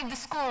not to leave the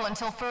school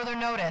until further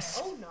notice.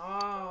 Oh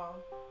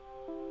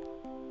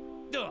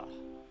no. Ugh.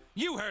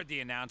 You heard the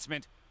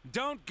announcement.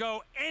 Don't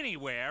go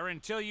anywhere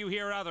until you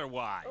hear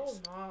otherwise. Oh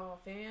no,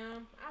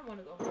 fam. I want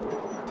to go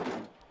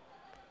home.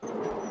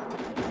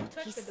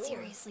 He's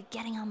seriously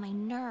getting on my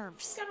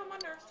nerves. Got on my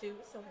nerves too.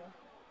 It's okay.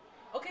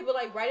 Okay, but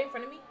like right in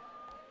front of me.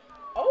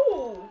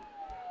 Oh.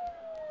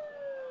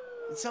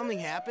 Did something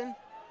happen?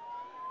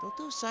 Don't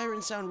those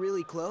sirens sound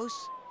really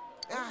close?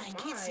 I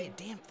can't see a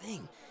damn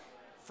thing.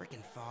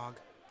 Frickin' fog.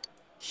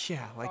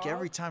 Yeah, like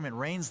every time it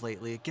rains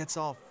lately, it gets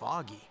all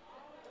foggy.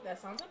 That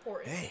sounds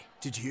important. Hey,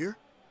 did you hear?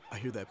 I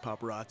hear that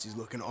paparazzi's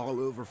looking all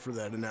over for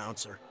that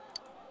announcer.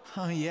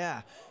 Oh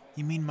yeah,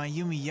 you mean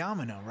Mayumi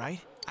Yamano, right?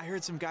 I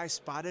heard some guy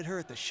spotted her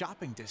at the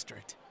shopping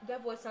district.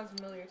 That voice sounds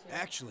familiar too.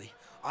 Actually,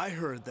 I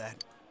heard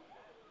that.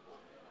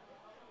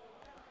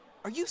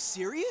 Are you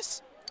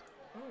serious?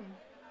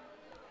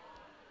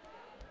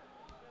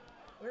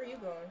 Where are you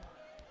going?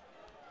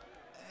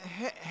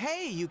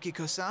 Hey,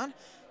 Yukiko-san.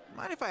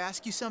 Mind if I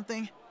ask you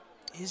something?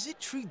 Is it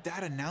true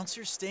that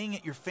announcer's staying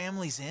at your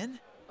family's inn?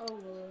 Oh,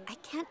 Lord. I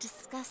can't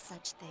discuss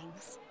such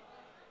things.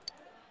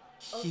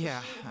 Oh,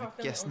 Yeah,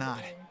 I guess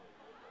not.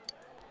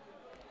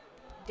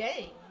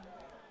 Dang.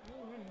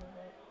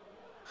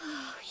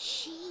 Oh,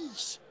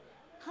 sheesh.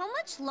 How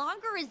much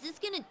longer is this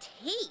gonna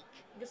take?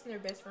 I'm guessing they're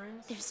best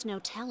friends. There's no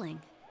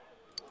telling.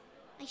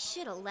 I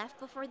should have left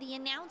before the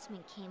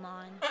announcement came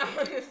on.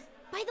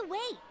 By the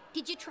way,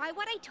 did you try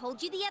what I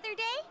told you the other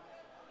day?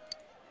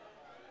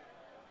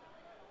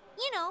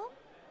 You know,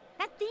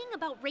 that thing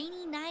about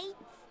rainy nights.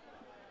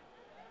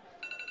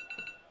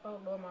 Oh,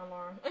 Lord, my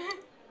alarm.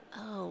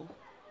 Oh.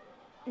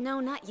 No,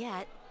 not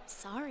yet.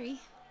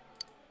 Sorry.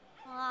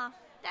 Aw,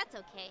 that's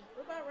okay.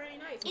 What about rainy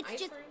nights? It's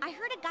just, I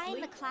heard a guy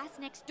in the class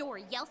next door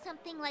yell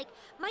something like,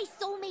 "My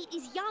soulmate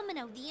is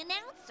Yamano, the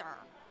announcer."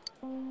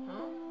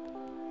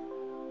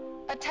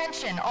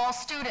 Attention all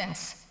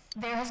students.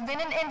 There has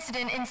been an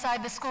incident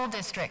inside the school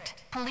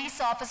district.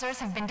 Police officers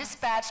have been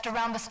dispatched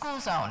around the school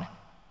zone.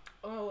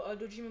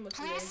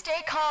 Please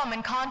stay calm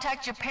and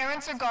contact your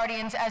parents or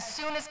guardians as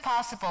soon as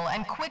possible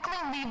and quickly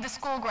leave the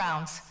school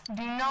grounds.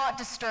 Do not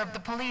disturb the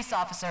police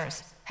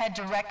officers. Head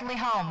directly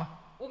home.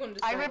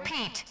 I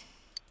repeat.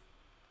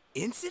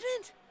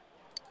 Incident?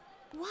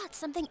 What,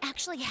 something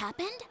actually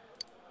happened?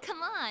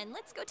 Come on,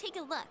 let's go take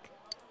a look.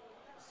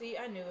 See,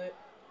 I knew it.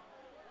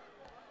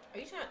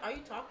 Are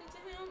you talking to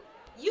him?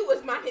 You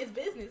was mind his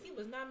business. He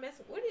was not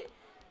messing with it.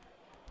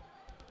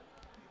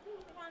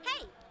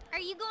 Hey, are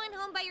you going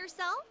home by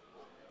yourself?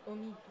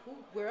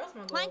 Where else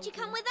am I going? Why don't you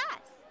come with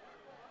us?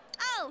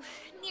 Oh,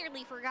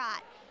 nearly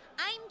forgot.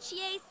 I'm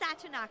Chie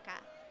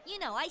Satonaka. You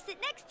know, I sit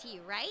next to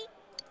you, right?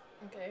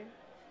 Okay.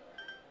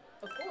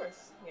 Of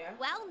course, yeah.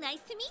 Well,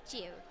 nice to meet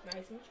you.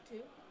 Nice to meet you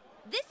too.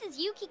 This is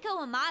Yukiko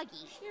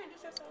Amagi. She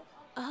introduced herself.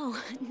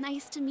 Oh,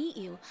 nice to meet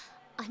you.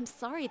 I'm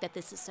sorry that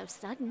this is so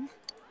sudden.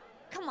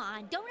 Come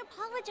on, don't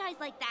apologize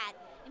like that.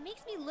 It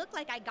makes me look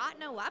like I got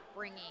no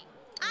upbringing.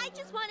 I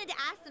just wanted to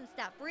ask some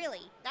stuff,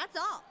 really. That's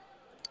all.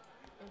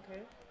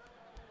 Okay.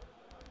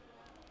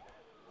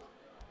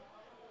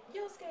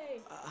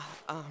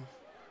 Yosuke.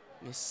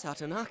 Miss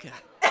Satonaka.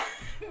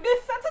 Miss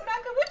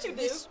Satonaka, what you do?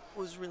 This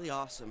was really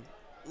awesome.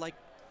 Like,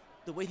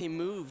 the way they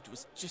moved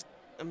was just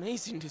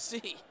amazing to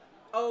see.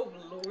 Oh,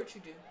 Lord, what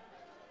you do?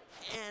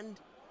 And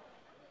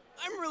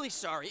I'm really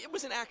sorry. It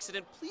was an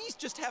accident. Please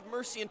just have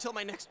mercy until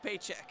my next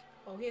paycheck.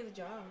 Oh, he has a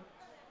job.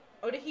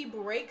 Oh, did he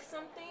break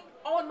something?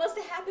 Oh, it must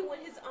have happened when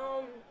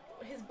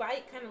his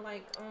bike kind of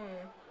like,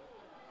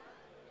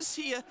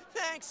 See ya.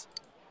 Thanks.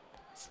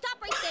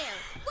 Stop right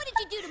there. What did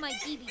you do to my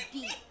DVD?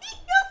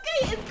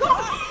 Yosuke, it's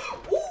gone.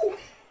 Ooh.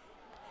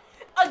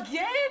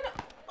 Again?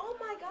 Oh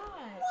my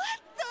God.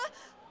 What the?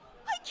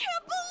 I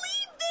can't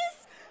believe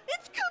this.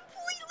 It's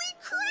completely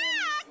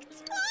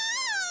cracked.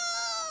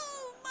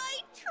 Oh,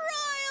 my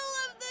trial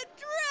of the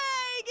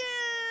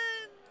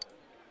dragon.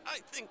 I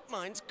think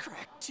mine's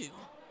cracked too.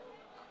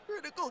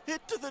 Critical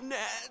hit to the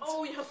nads.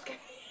 Oh, Yosuke.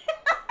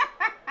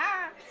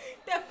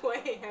 That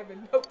boy ain't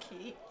having no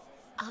kids.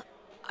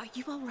 Are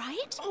you all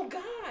right? Oh,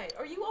 God.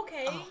 Are you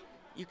okay? Oh,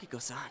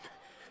 Yukiko-san.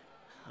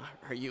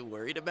 Are you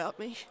worried about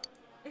me?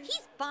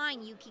 He's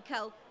fine,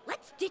 Yukiko.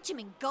 Let's ditch him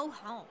and go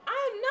home.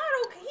 I'm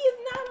not okay. He is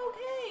not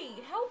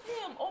okay. Help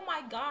him. Oh,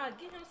 my God.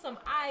 Get him some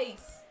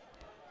ice.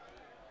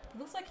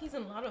 Looks like he's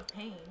in a lot of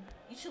pain.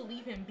 You should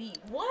leave him be.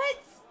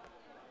 What?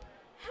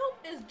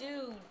 Help this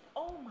dude.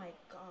 Oh, my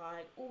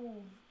God.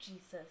 Ooh,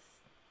 Jesus.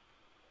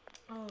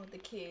 Oh, the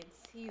kids.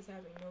 He's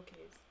having no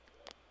kids.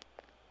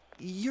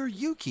 You're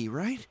Yuki,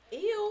 right?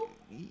 Ew.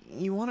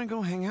 You want to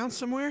go hang out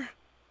somewhere?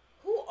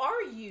 Who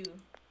are you?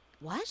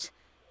 What?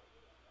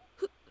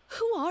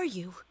 Who are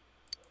you?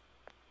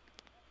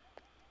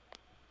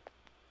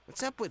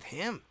 What's up with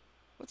him?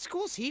 What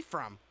school's he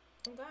from?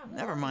 Oh, God.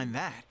 Never mind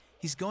that.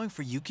 He's going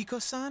for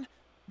Yukiko-san?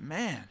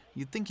 Man,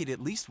 you'd think he'd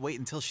at least wait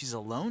until she's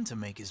alone to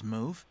make his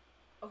move.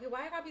 Okay,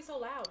 why I gotta be so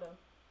loud, though?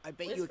 I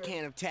bet you a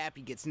can of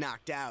taffy gets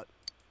knocked out.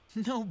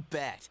 No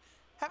bet.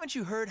 Haven't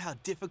you heard how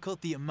difficult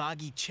the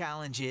Amagi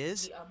challenge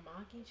is? The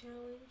Amagi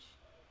challenge?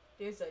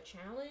 There's a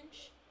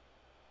challenge?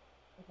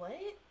 What?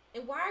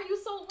 And why are you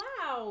so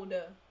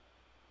loud?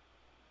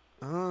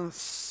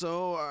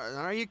 So,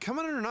 are you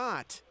coming or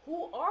not?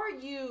 Who are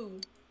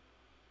you?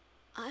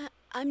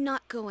 I'm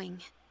not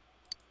going.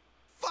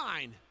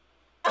 Fine.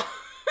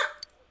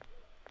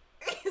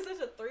 He's such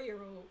a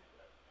 3-year-old.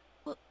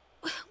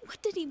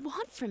 What did he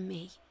want from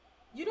me?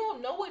 You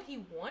don't know what he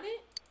wanted?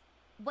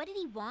 What did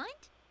he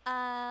want?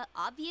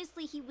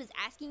 Obviously he was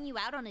asking you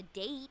out on a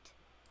date.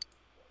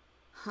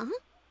 Huh?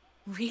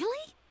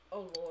 Really?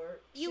 Oh, Lord.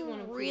 You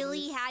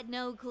really had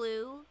no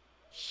clue?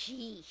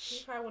 Sheesh.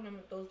 She's probably one of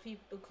those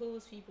people, the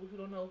coolest people who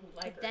don't know who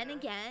like her. But then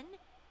again,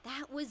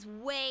 that was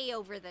way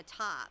over the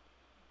top.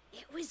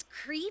 It was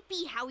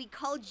creepy how he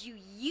called you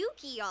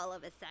Yuki all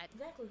of a sudden.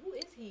 Exactly. Who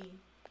is he?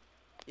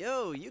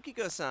 Yo,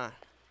 Yukiko-san.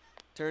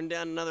 Turned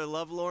down another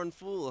lovelorn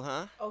fool,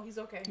 huh? Oh, he's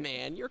okay.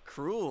 Man, you're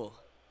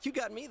cruel. You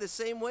got me the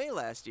same way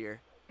last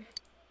year.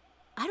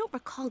 I don't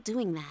recall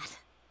doing that.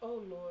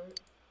 Oh,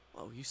 Lord.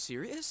 Oh, you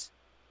serious?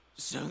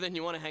 So then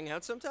you want to hang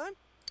out sometime?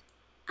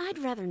 I'd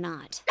rather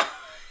not.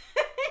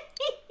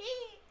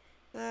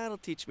 That'll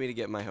teach me to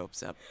get my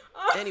hopes up.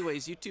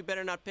 Anyways, you two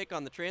better not pick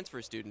on the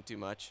transfer student too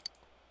much.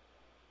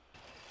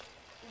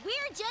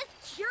 We're just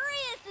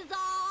curious is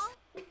all.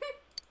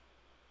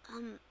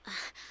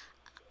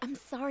 I'm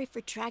sorry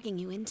for dragging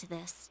you into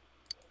this.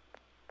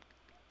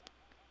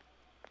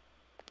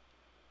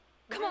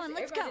 Come on,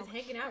 let's go.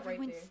 Everybody's hanging out right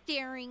Everyone's there.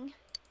 staring.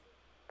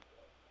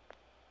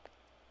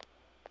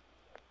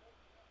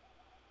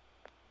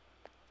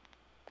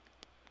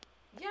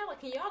 Yeah, like,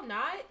 can y'all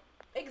not?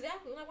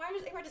 Exactly. Like, why are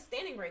everybody just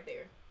standing right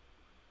there?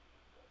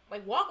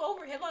 Like, walk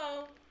over.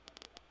 Hello.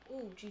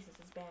 Ooh, Jesus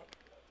is back.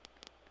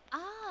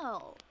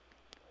 Oh.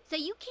 So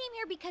you came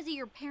here because of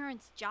your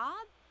parents'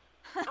 job?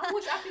 I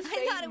wish I could save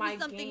I thought it my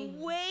was something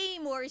game. way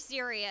more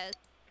serious.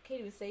 I can't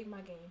even save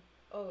my game.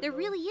 Oh, There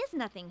Lord. really is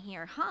nothing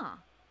here, huh?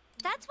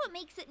 That's what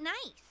makes it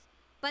nice.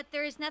 But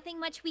there's nothing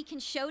much we can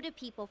show to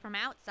people from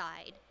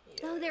outside.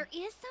 Though there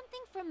is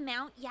something from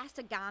Mount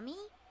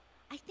Yasogami.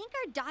 I think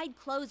our dyed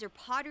clothes or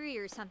pottery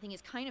or something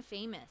is kind of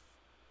famous.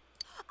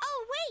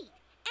 Oh, wait!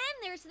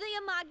 And there's the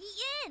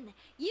Amagi Inn.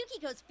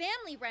 Yukiko's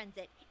family runs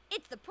it.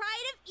 It's the pride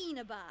of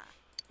Inaba.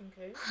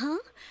 Okay. Huh?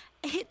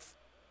 It's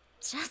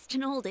just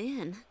an old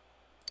inn.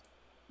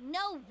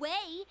 No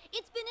way!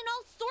 It's been in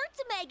all sorts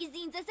of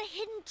magazines as a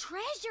hidden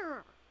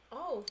treasure.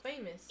 Oh,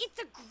 famous. It's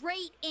a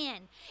great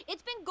inn.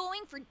 It's been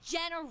going for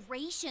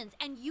generations,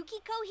 and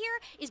Yukiko here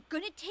is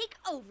gonna take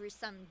over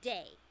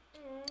someday.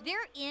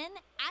 Their inn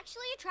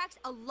actually attracts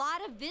a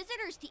lot of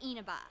visitors to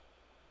Inaba.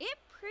 It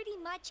pretty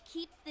much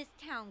keeps this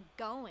town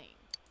going.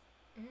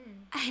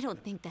 I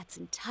don't think that's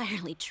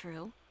entirely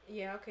true.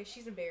 Yeah, okay,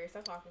 she's embarrassed.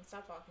 Stop talking.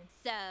 Stop talking.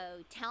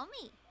 So, tell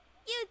me,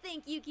 you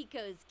think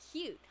Yukiko's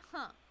cute,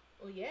 huh?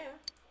 Well, yeah.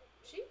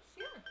 Yeah,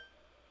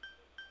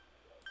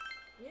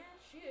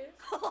 she is.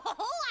 Oh,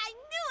 I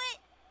knew it!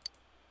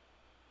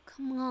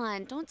 Come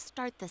on, don't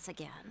start this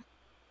again.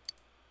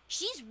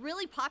 She's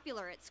really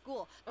popular at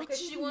school, but Okay,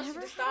 she's she wants you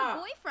never to had stop. a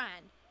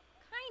boyfriend.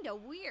 Kinda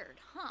weird,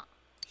 huh?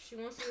 She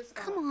wants you to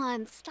stop. Come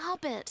on,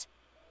 stop it.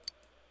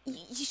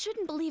 You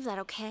shouldn't believe that,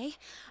 okay?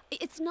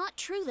 It's not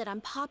true that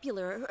I'm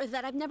popular or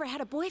that I've never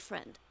had a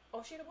boyfriend.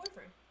 Oh, she had a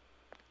boyfriend.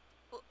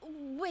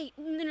 Wait,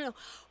 no.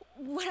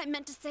 What I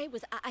meant to say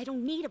was I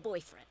don't need a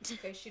boyfriend.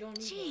 Okay, she don't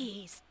need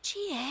Jeez,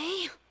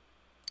 GA.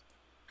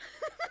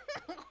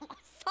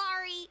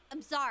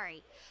 I'm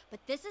sorry.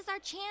 But this is our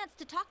chance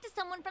to talk to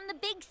someone from the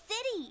big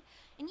city.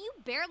 And you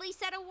barely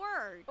said a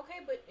word. Okay,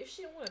 but if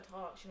she don't want to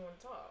talk, she don't want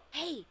to talk.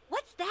 Hey,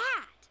 what's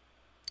that?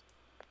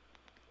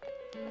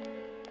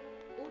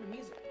 Oh, the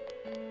music.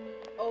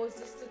 Oh, is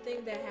this the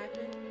thing that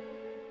happened?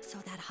 So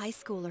that high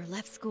schooler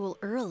left school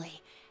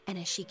early, and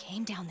as she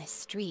came down this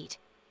street...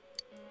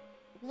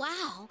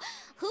 Wow,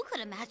 who could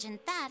imagine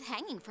that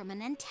hanging from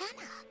an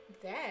antenna?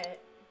 That?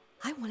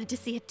 I wanted to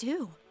see it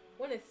too.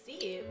 Want to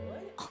see it?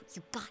 What? Oh,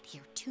 you got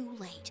here too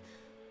late.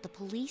 The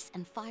police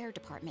and fire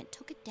department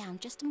took it down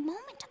just a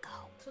moment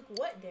ago. Took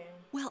what down?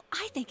 Well,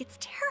 I think it's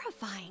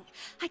terrifying.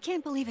 I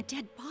can't believe a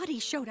dead body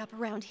showed up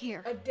around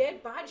here. A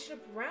dead body showed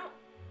up around?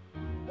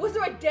 Was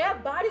there a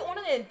dead body on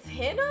an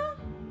antenna?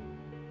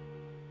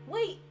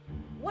 Wait,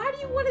 why do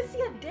you want to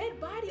see a dead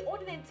body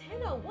on an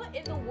antenna? What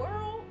in the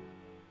world?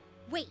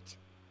 Wait,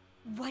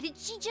 what did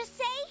she just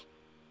say?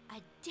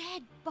 A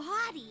dead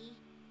body?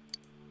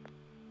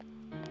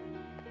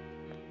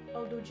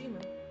 Oh,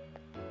 Dojima.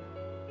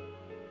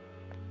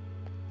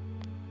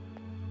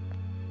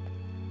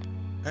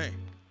 Hey,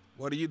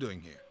 what are you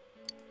doing here?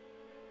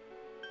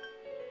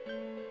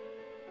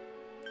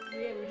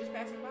 Yeah, we're just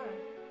passing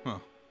by. Huh.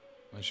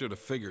 I should have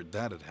figured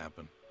that'd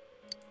happen.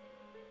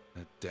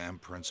 That damn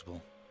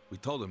principal. We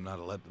told him not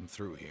to let them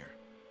through here.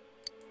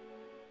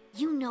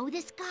 You know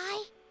this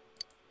guy?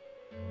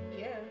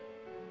 Yeah.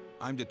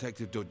 I'm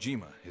Detective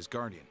Dojima, his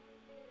guardian.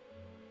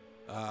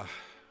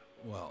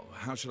 Well,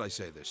 how should I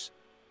say this?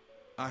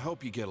 I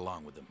hope you get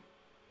along with him.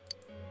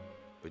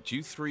 But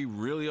you three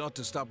really ought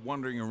to stop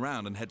wandering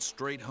around and head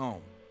straight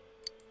home.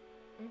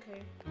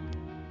 Okay.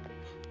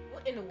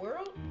 What in the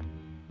world?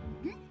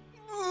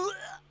 Oh,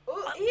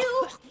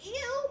 ew,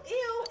 ew,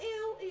 ew,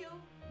 ew, ew.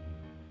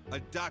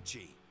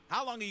 Adachi,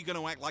 how long are you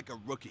gonna act like a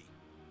rookie?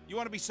 You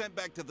want to be sent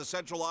back to the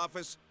central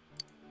office?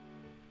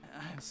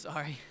 I'm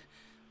sorry.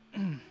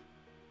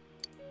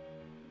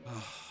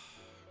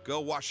 Go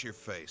wash your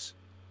face.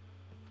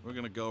 We're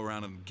gonna go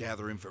around and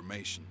gather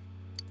information.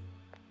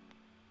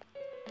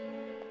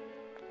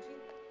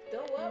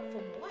 Throw up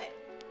from what?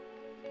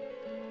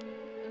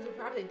 Was it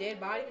probably a dead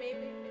body,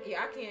 maybe?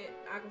 Yeah,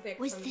 I can say.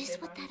 Was this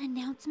what that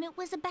announcement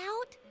was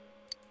about?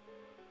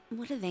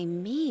 What do they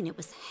mean it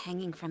was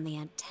hanging from the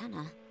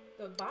antenna?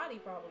 The body,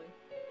 probably.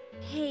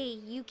 Hey,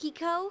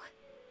 Yukiko.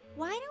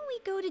 Why don't we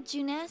go to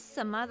Junes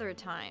some other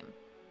time?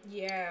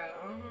 Yeah,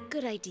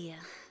 Good idea.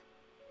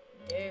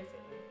 Definitely.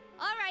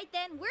 All right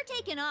then, we're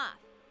taking off.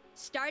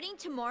 Starting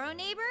tomorrow,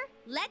 neighbor,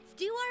 let's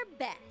do our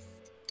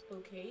best.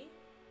 Okay.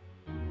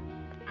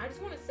 I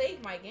just want to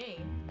save my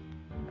game.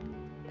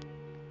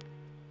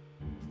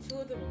 Two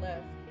of them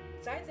left.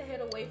 Decide to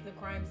head away from the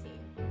crime scene.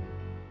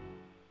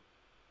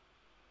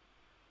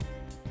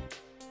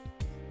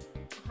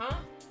 Huh?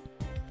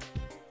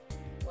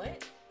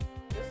 What?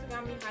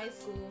 Yosagami High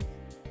School.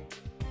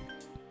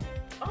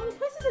 Oh, the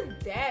place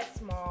isn't that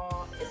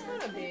small. It's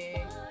kind of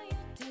big.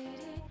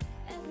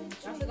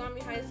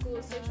 Yosagami High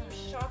School Central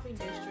Shopping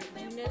District,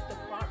 Junes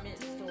Department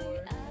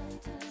Store,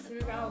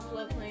 Cinderella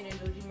Floodplain, and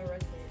Dojima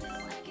Residence.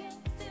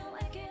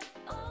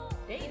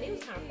 Dang, they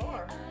was kind of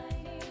far.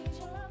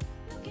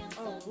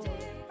 Oh,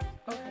 Lord.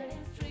 Okay.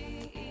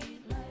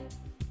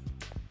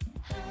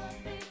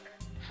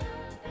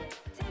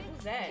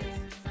 Who's that?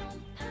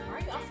 Why are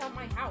you outside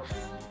my house?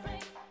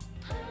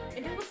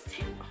 And it was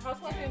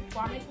housewife in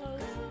farming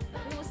clothes.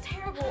 It was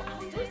terrible. I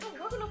was doing some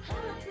work on the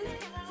farm. Please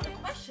came around to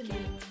question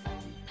me.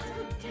 It's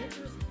a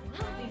dangerous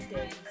world these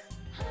days.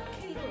 I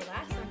can't even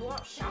relax and go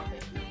out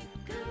shopping.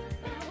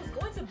 And I was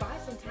going to buy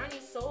some tiny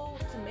sold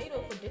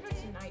tomato for dinner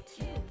tonight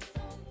too.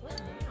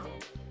 What now?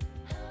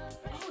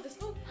 Oh, there's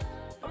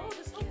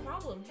no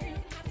problem. Here, you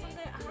can have some of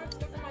that I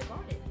harvested from my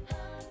garden.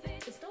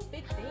 It's no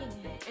big thing.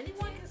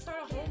 Anyone can start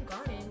a home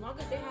garden as long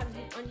as they have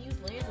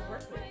unused land to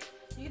work with.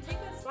 You can take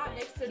that spot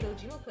next to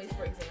Dojima Place,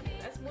 for example.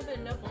 That's more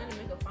than enough land to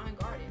make a fine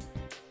garden.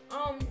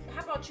 How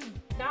about you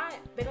not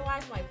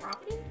vandalize my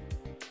property?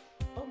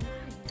 Oh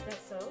my, is that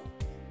so?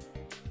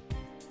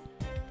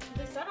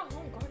 They start a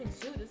home garden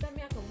too. Does that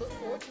mean I can look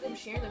forward to them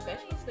sharing the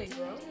vegetables they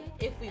grow?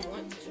 If we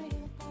want to.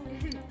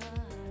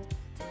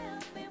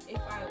 If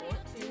I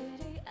want to.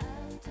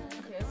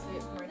 Okay, that's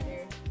it right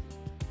there.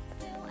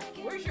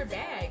 Where's your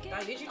bag?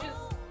 Like, did you just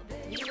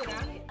leave it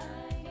out?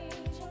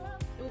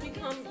 It will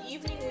become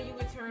evening when you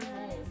return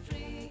home.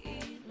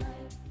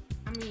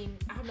 I mean,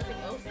 I have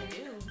nothing else to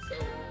do, so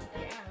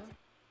yeah.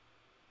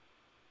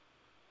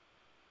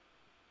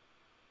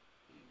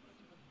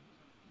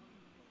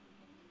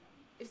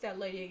 It's that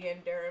lady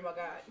again, Darren, my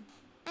God.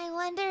 I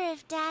wonder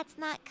if Dad's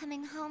not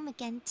coming home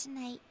again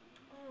tonight.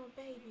 Oh,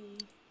 baby.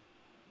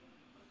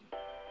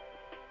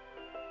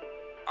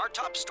 Our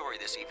top story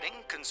this evening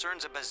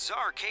concerns a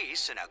bizarre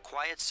case in a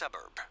quiet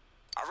suburb.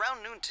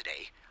 Around noon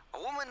today, a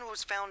woman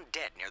was found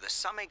dead near the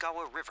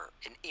Samegawa River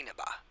in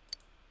Inaba.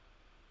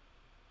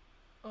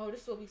 Oh,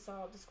 this is what we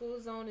saw. The school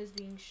zone is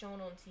being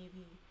shown on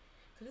TV.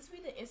 Could this be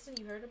the incident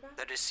you heard about?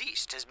 The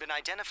deceased has been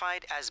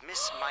identified as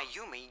Miss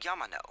Mayumi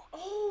Yamano,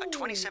 a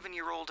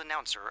 27-year-old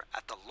announcer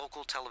at the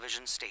local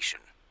television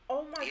station.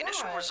 Oh my God. The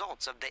initial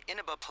results of the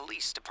Inaba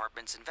Police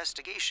Department's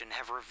investigation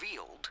have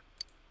revealed...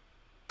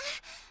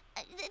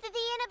 The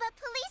Inaba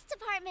Police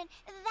Department.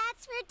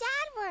 That's where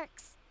Dad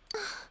works.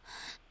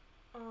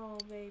 Oh,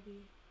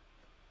 baby.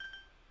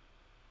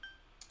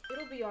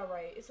 It'll be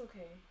alright. It's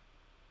okay.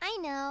 I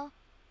know.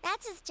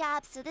 That's his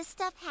job, so this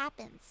stuff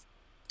happens.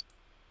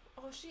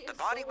 The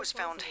body was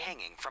found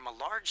hanging from a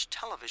large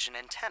television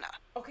antenna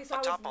so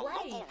atop a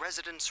local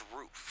resident's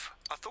roof.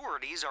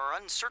 Authorities are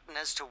uncertain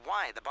as to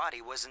why the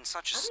body was in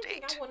such a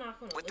state.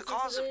 With the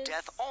cause of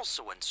death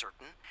also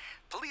uncertain,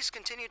 police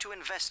continue to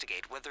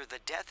investigate whether the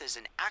death is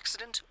an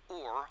accident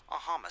or a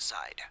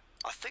homicide.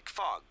 A thick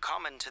fog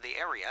common to the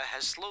area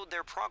has slowed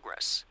their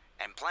progress,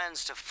 and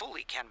plans to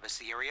fully canvass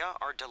the area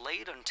are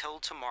delayed until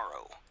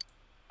tomorrow.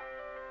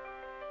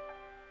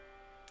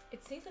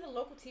 It seems that a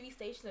local TV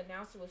station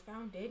announcer was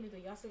found dead near the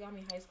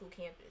Yasugami High School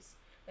campus.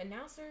 The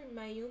announcer,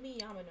 Mayumi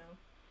Yamano.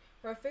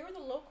 Her affair with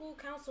the local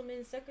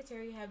councilman's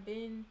secretary have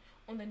been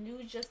on the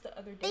news just the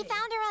other day. They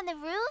found her on the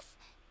roof?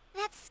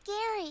 That's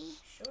scary.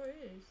 Sure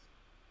is.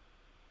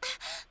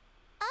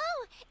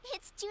 Oh,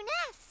 it's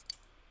Juness.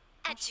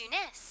 At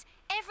Juness,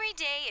 every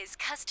day is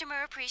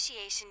Customer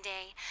Appreciation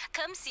Day.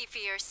 Come see for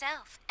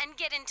yourself and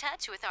get in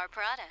touch with our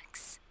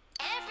products.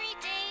 Every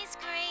day's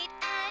great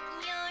at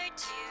your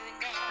Juness.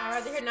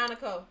 Alright, here,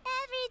 Nanako.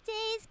 Every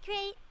day's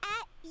great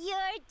at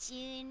your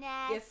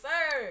Juness. Yes,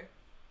 sir.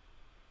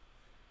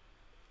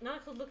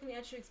 Nanako's looking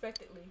at you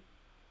expectantly.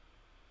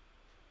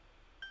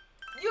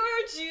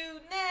 Your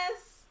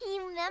Juness.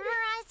 You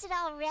memorized it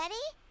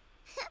already?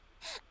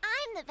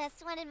 I'm the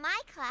best one in my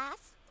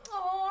class.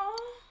 Aww.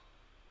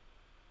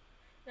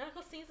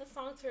 Nanako sings the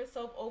song to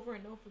herself over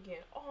and over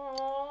again.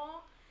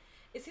 Aww.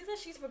 It seems like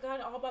she's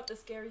forgotten all about the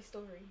scary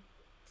story.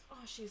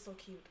 Oh, she is so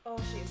cute. Oh,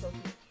 she is so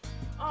cute.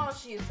 Oh,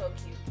 she is so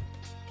cute.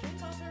 Can you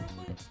talk to her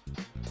real quick?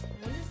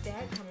 When is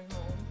Dad coming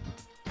home?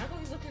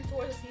 Nanako is looking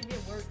towards the TV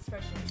at work,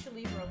 especially. You should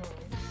leave her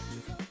alone.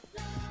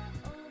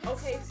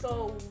 Okay,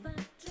 so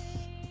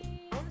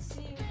I want to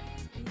see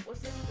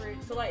what's in the fridge.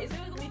 So, like, is there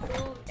gonna be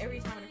food every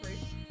time in the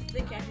fridge?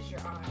 Then catches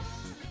your eye.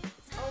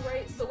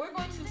 Alright, so we're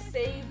going to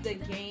save the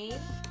game.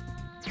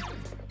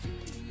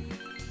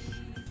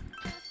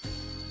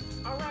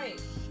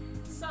 Alright.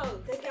 So,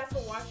 thank you guys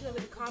for watching. Leave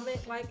a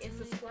comment, like, and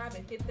subscribe,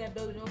 and hit that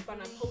bell to notify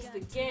when I post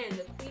again.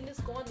 The Queen is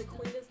going